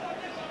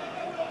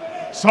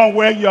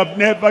 Somewhere you have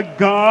never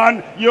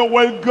gone, you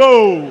will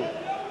go.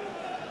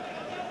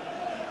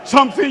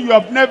 Something you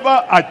have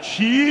never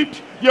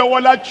achieved, you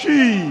will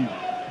achieve.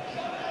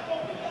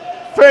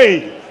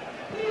 Faith.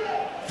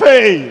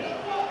 Faith.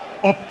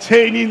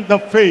 Obtaining the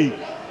faith.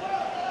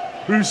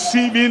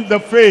 Receiving the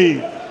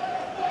faith.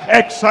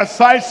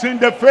 Exercising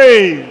the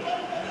faith.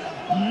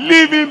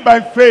 Living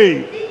by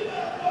faith.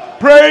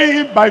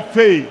 Praying by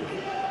faith.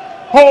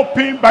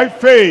 Hoping by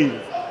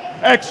faith.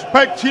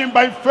 Expecting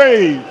by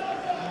faith.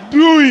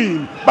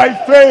 Doing by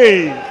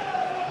faith.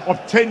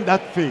 Obtain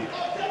that faith.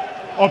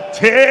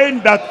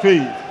 Obtain that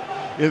faith.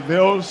 Is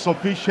there all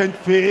sufficient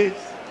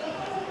faith?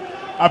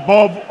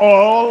 Above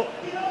all,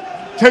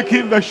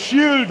 taking the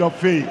shield of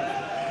faith,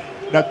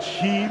 that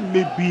she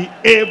may be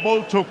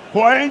able to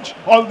quench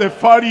all the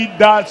fiery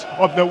darts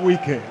of the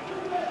wicked.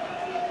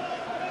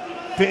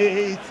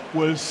 Faith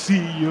will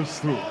see you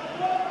through.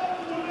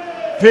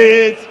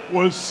 Faith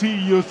will see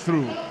you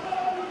through.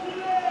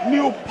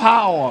 New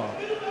power,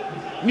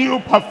 new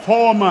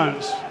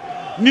performance,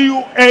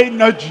 new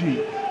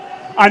energy,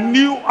 and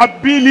new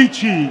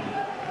ability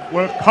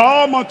will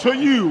come unto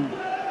you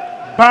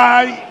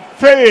by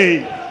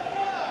faith,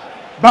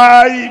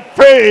 by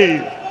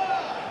faith,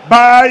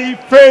 by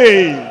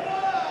faith.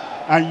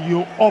 And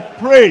you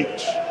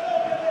operate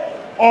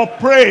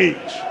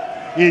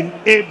in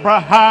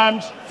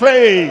Abraham's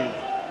faith.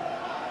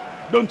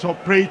 Don't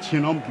operate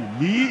in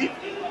unbelief.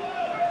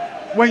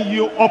 When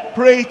you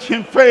operate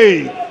in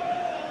faith,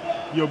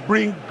 you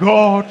bring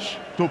God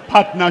to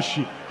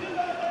partnership.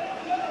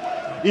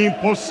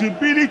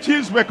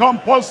 Impossibilities become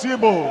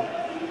possible.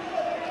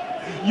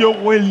 You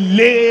will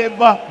live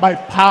by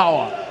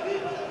power.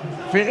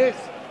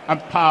 Faith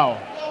and power.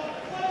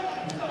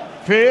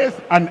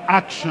 Faith and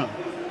action.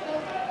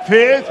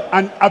 Faith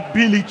and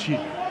ability.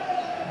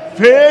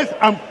 Faith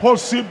and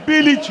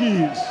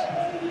possibilities.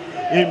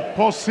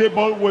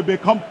 Impossible will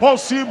become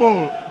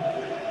possible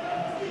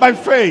by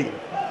faith.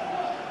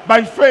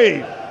 By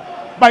faith.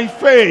 By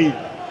faith.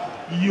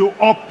 You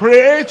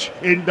operate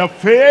in the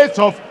faith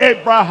of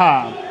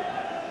Abraham.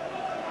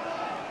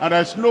 And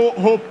there's no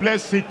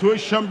hopeless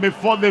situation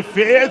before the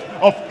faith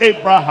of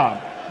Abraham.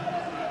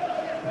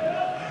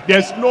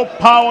 There's no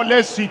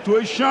powerless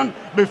situation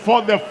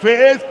before the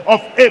faith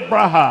of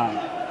Abraham.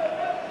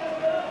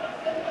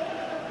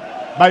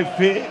 By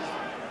faith,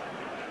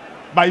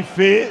 by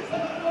faith,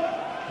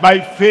 by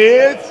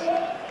faith,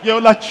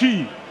 you'll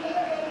achieve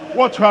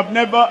what you have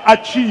never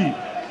achieved.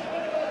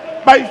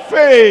 By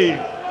faith,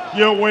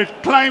 you will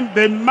climb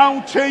the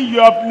mountain you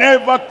have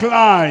never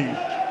climbed.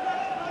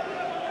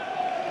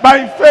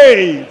 By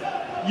faith,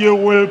 you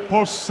will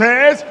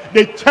possess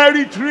the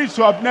territories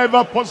you have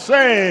never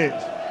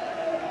possessed.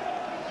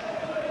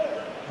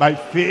 By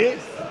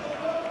faith,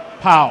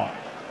 power.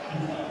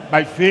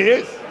 By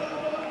faith,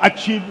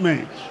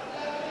 achievement.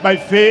 By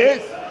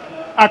faith,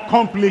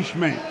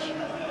 accomplishment.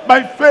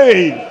 By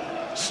faith,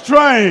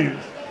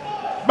 strength.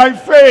 By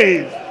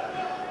faith,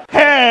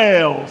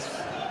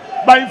 health.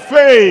 By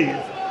faith,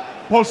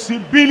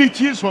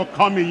 possibilities will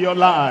come in your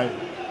life.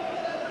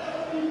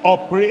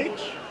 Operate,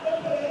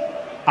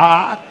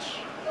 act,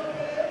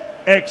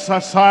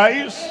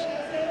 exercise,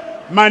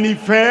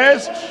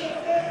 manifest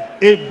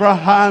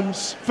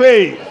Abraham's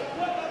faith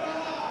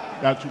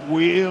that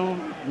will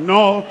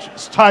not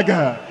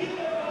stagger.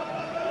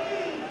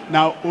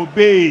 Now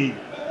obey.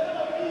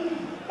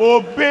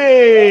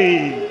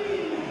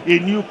 Obey a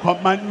new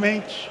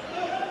commandment.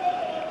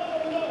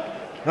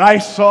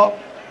 Rise up.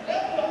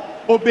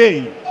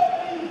 Obey.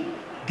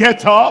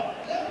 Get up.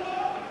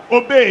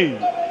 Obey.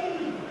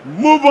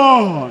 Move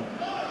on.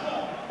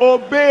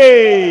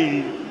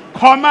 Obey.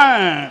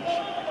 Command.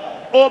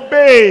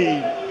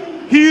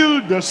 Obey.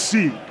 Heal the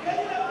sick.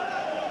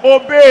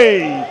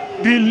 Obey.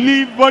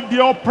 Deliver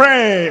the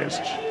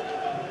oppressed.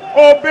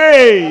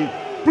 Obey.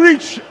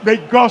 Preach the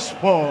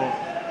gospel.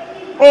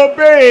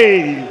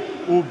 Obey.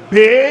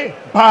 Obey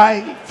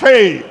by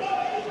faith.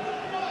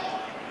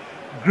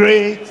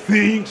 Great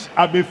things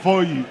are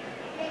before you.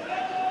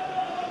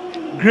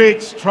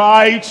 Great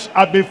strides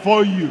are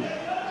before you.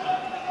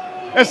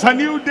 It's a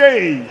new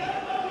day.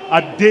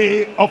 A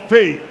day of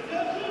faith.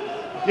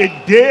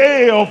 A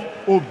day of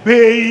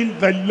obeying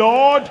the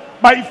Lord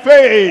by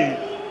faith.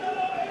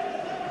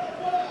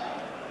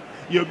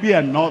 You'll be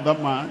another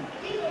man.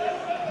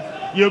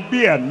 You'll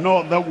be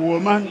another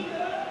woman.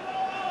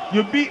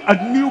 You'll be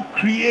a new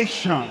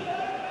creation,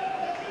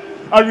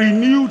 a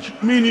renewed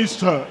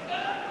minister,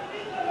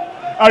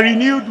 a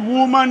renewed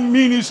woman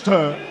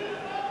minister,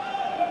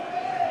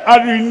 a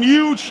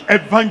renewed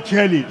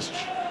evangelist,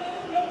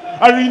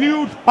 a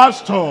renewed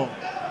pastor,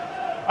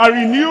 a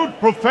renewed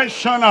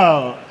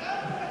professional.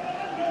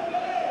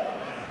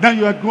 Now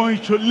you are going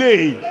to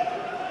lay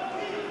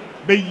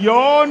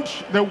beyond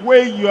the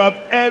way you have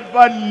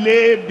ever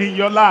lived in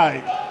your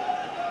life.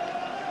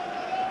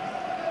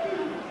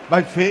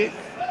 By faith,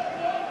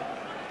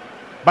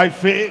 by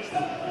faith,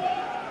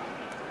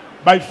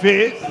 by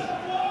faith,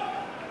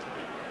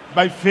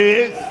 by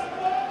faith,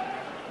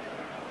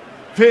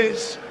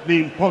 face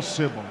the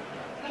impossible.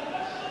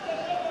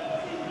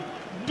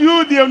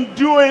 Do the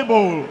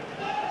undoable.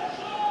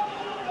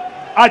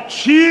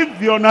 Achieve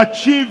the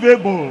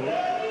unachievable.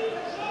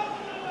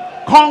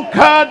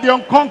 Conquer the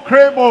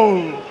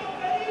unconquerable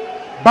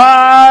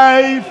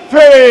by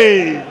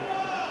faith.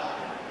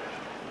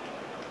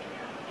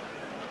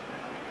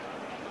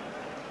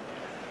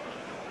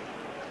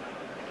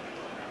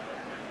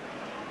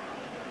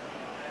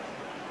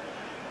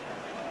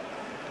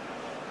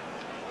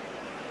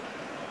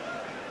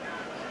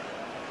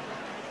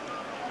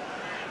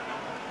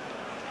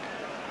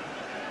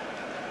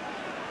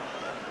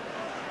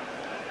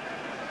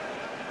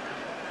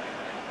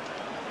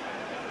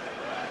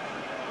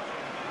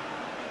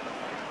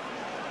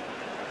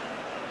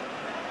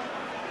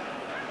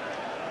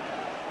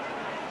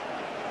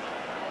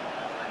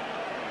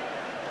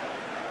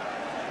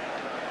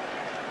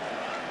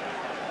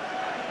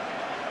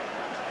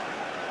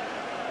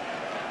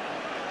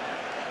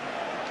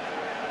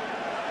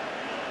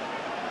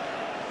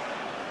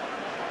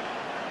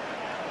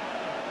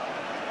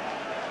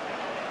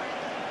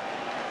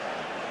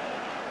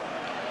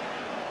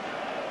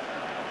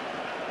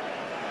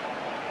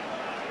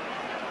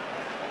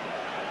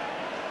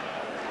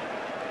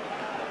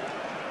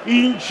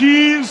 In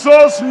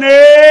Jesus'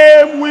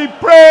 name we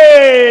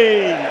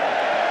pray.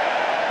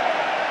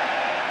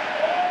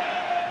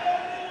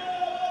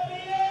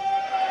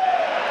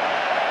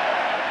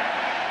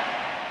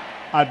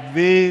 At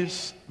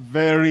this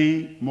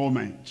very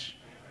moment,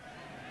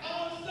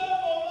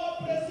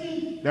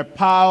 the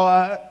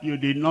power you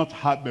did not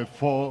have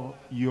before,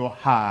 you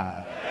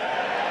have.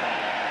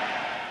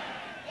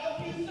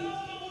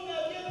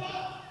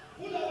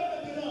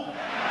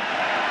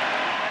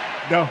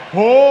 The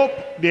hope,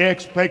 the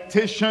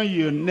expectation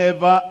you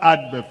never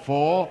had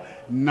before,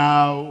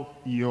 now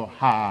you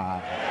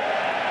have.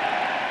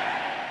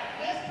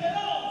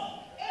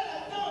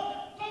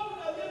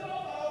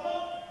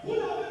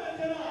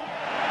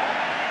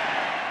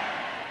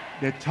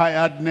 The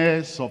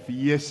tiredness of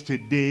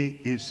yesterday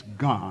is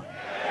gone.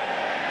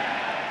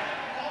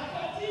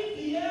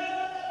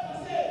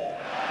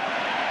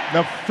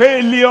 The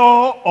failure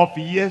of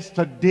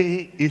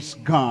yesterday is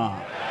gone.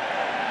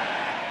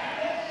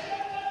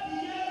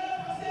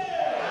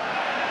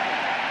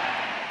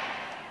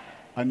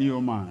 A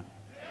new man,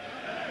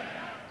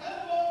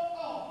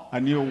 a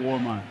new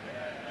woman,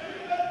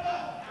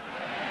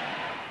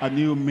 a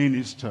new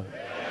minister,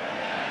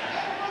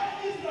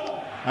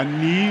 a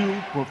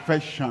new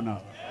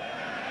professional.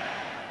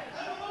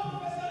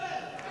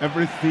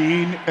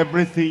 Everything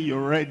you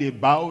read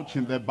about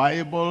in the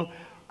Bible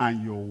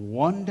and you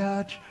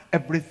wondered,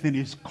 everything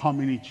is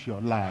coming into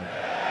your life.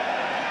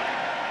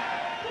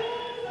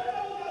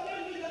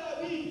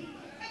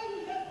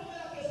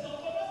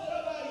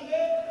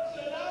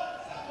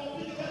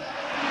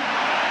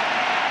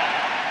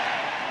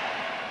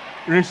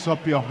 Raise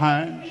up your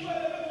hand.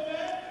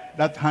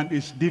 That hand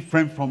is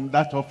different from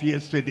that of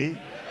yesterday.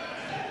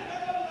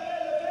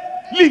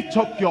 Lift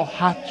up your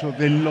heart to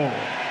the Lord.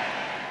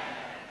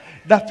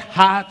 That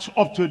heart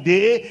of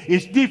today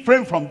is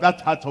different from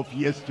that heart of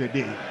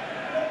yesterday.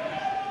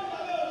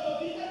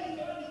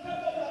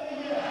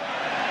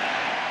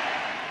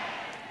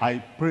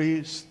 I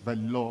praise the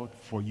Lord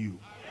for you.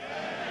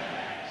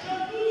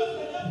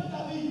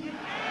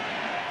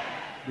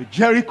 The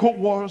Jericho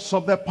walls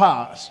of the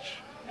past,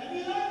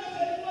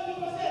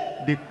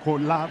 they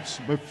collapse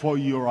before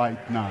you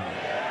right now.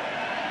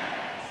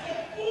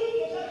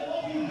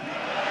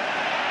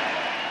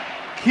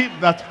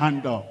 Keep that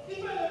hand up.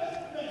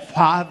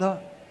 Father,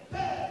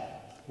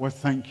 we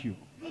thank you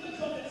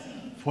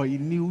for a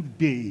new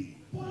day.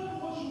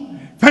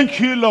 Thank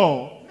you,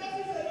 Lord,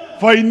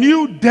 for a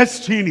new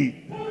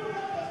destiny.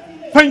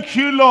 Thank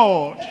you,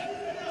 Lord,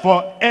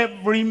 for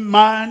every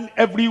man,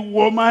 every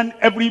woman,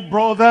 every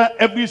brother,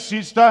 every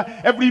sister,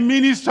 every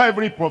minister,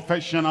 every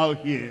professional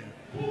here.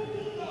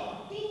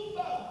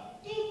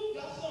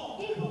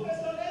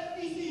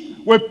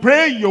 We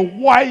pray you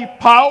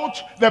wipe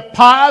out the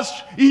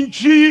past in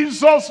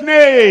Jesus'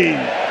 name.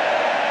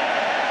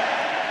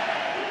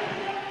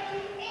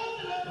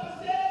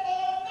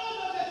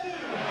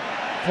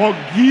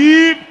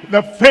 Forgive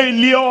the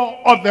failure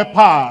of the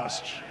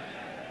past.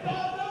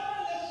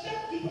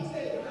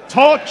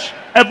 Touch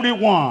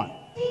everyone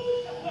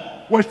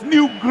with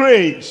new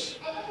grace,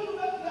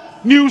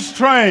 new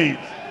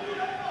strength,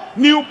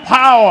 new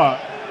power,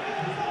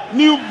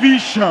 new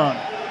vision,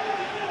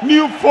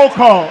 new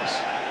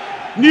focus,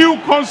 new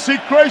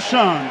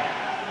consecration,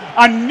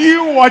 and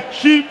new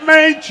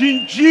achievement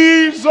in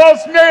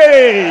Jesus'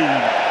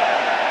 name.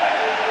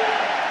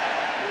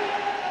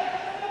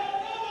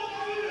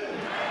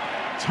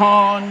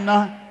 Turn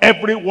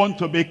everyone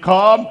to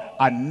become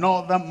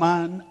another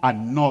man,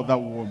 another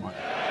woman.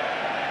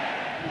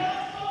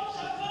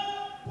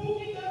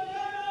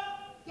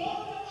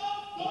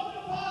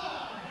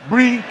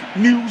 Bring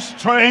new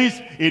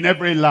strength in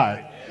every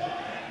life.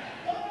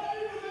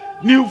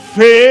 New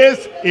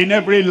faith in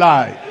every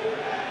life.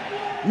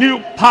 New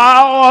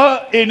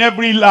power in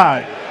every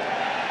life.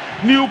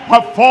 New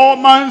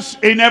performance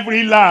in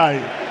every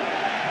life.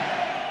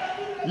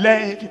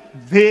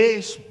 Let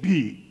this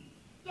be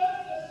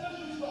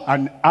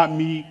an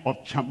army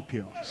of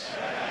champions.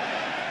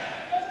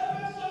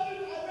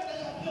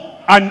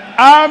 An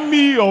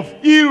army of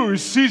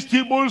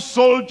irresistible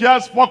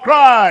soldiers for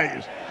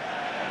Christ.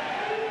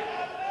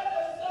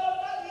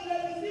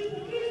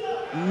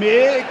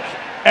 Make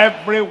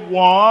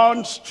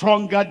everyone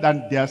stronger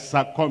than their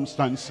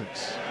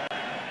circumstances.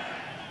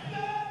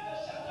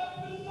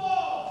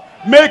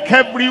 Make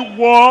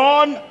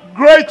everyone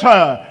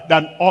greater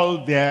than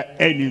all their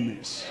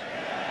enemies.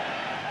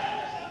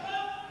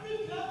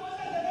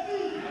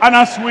 And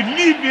as we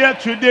live here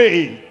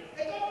today,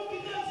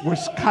 we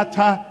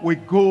scatter, we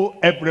go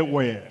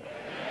everywhere.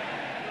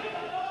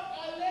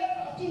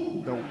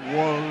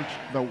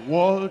 The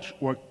world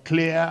will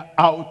clear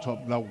out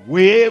of the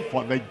way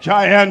for the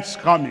giants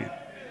coming.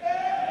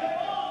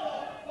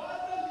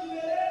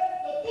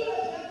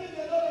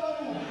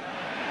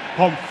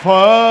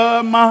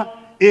 Confirm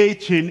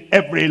it in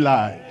every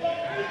life.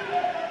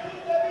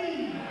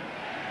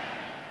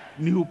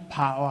 New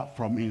power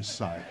from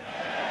inside.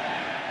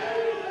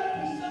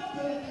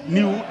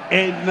 New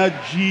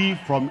energy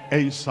from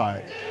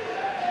inside.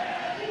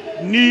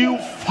 New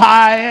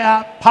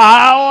fire,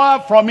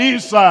 power from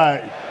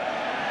inside.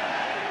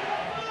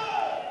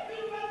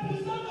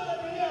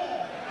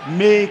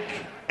 Make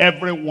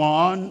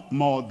everyone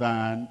more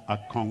than a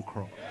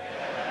conqueror.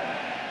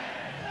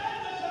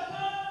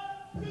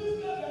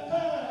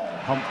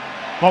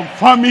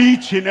 Confirm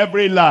it in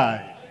every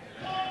life.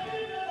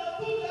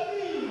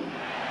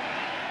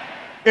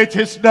 It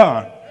is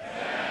done.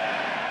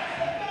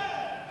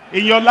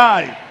 In your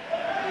life,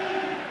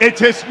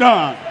 it is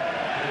done.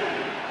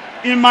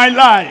 In my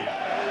life,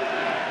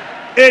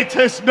 it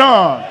is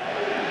done.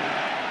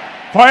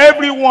 For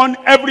everyone,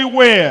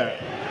 everywhere.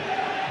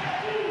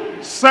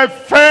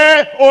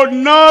 Sefe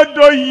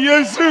onodo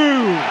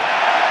Yesu.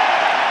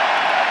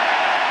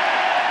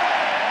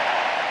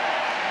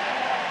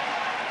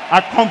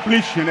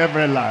 Accomplish in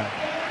every life.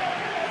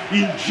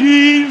 In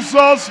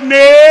Jesus'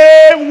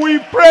 name we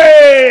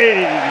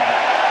pray.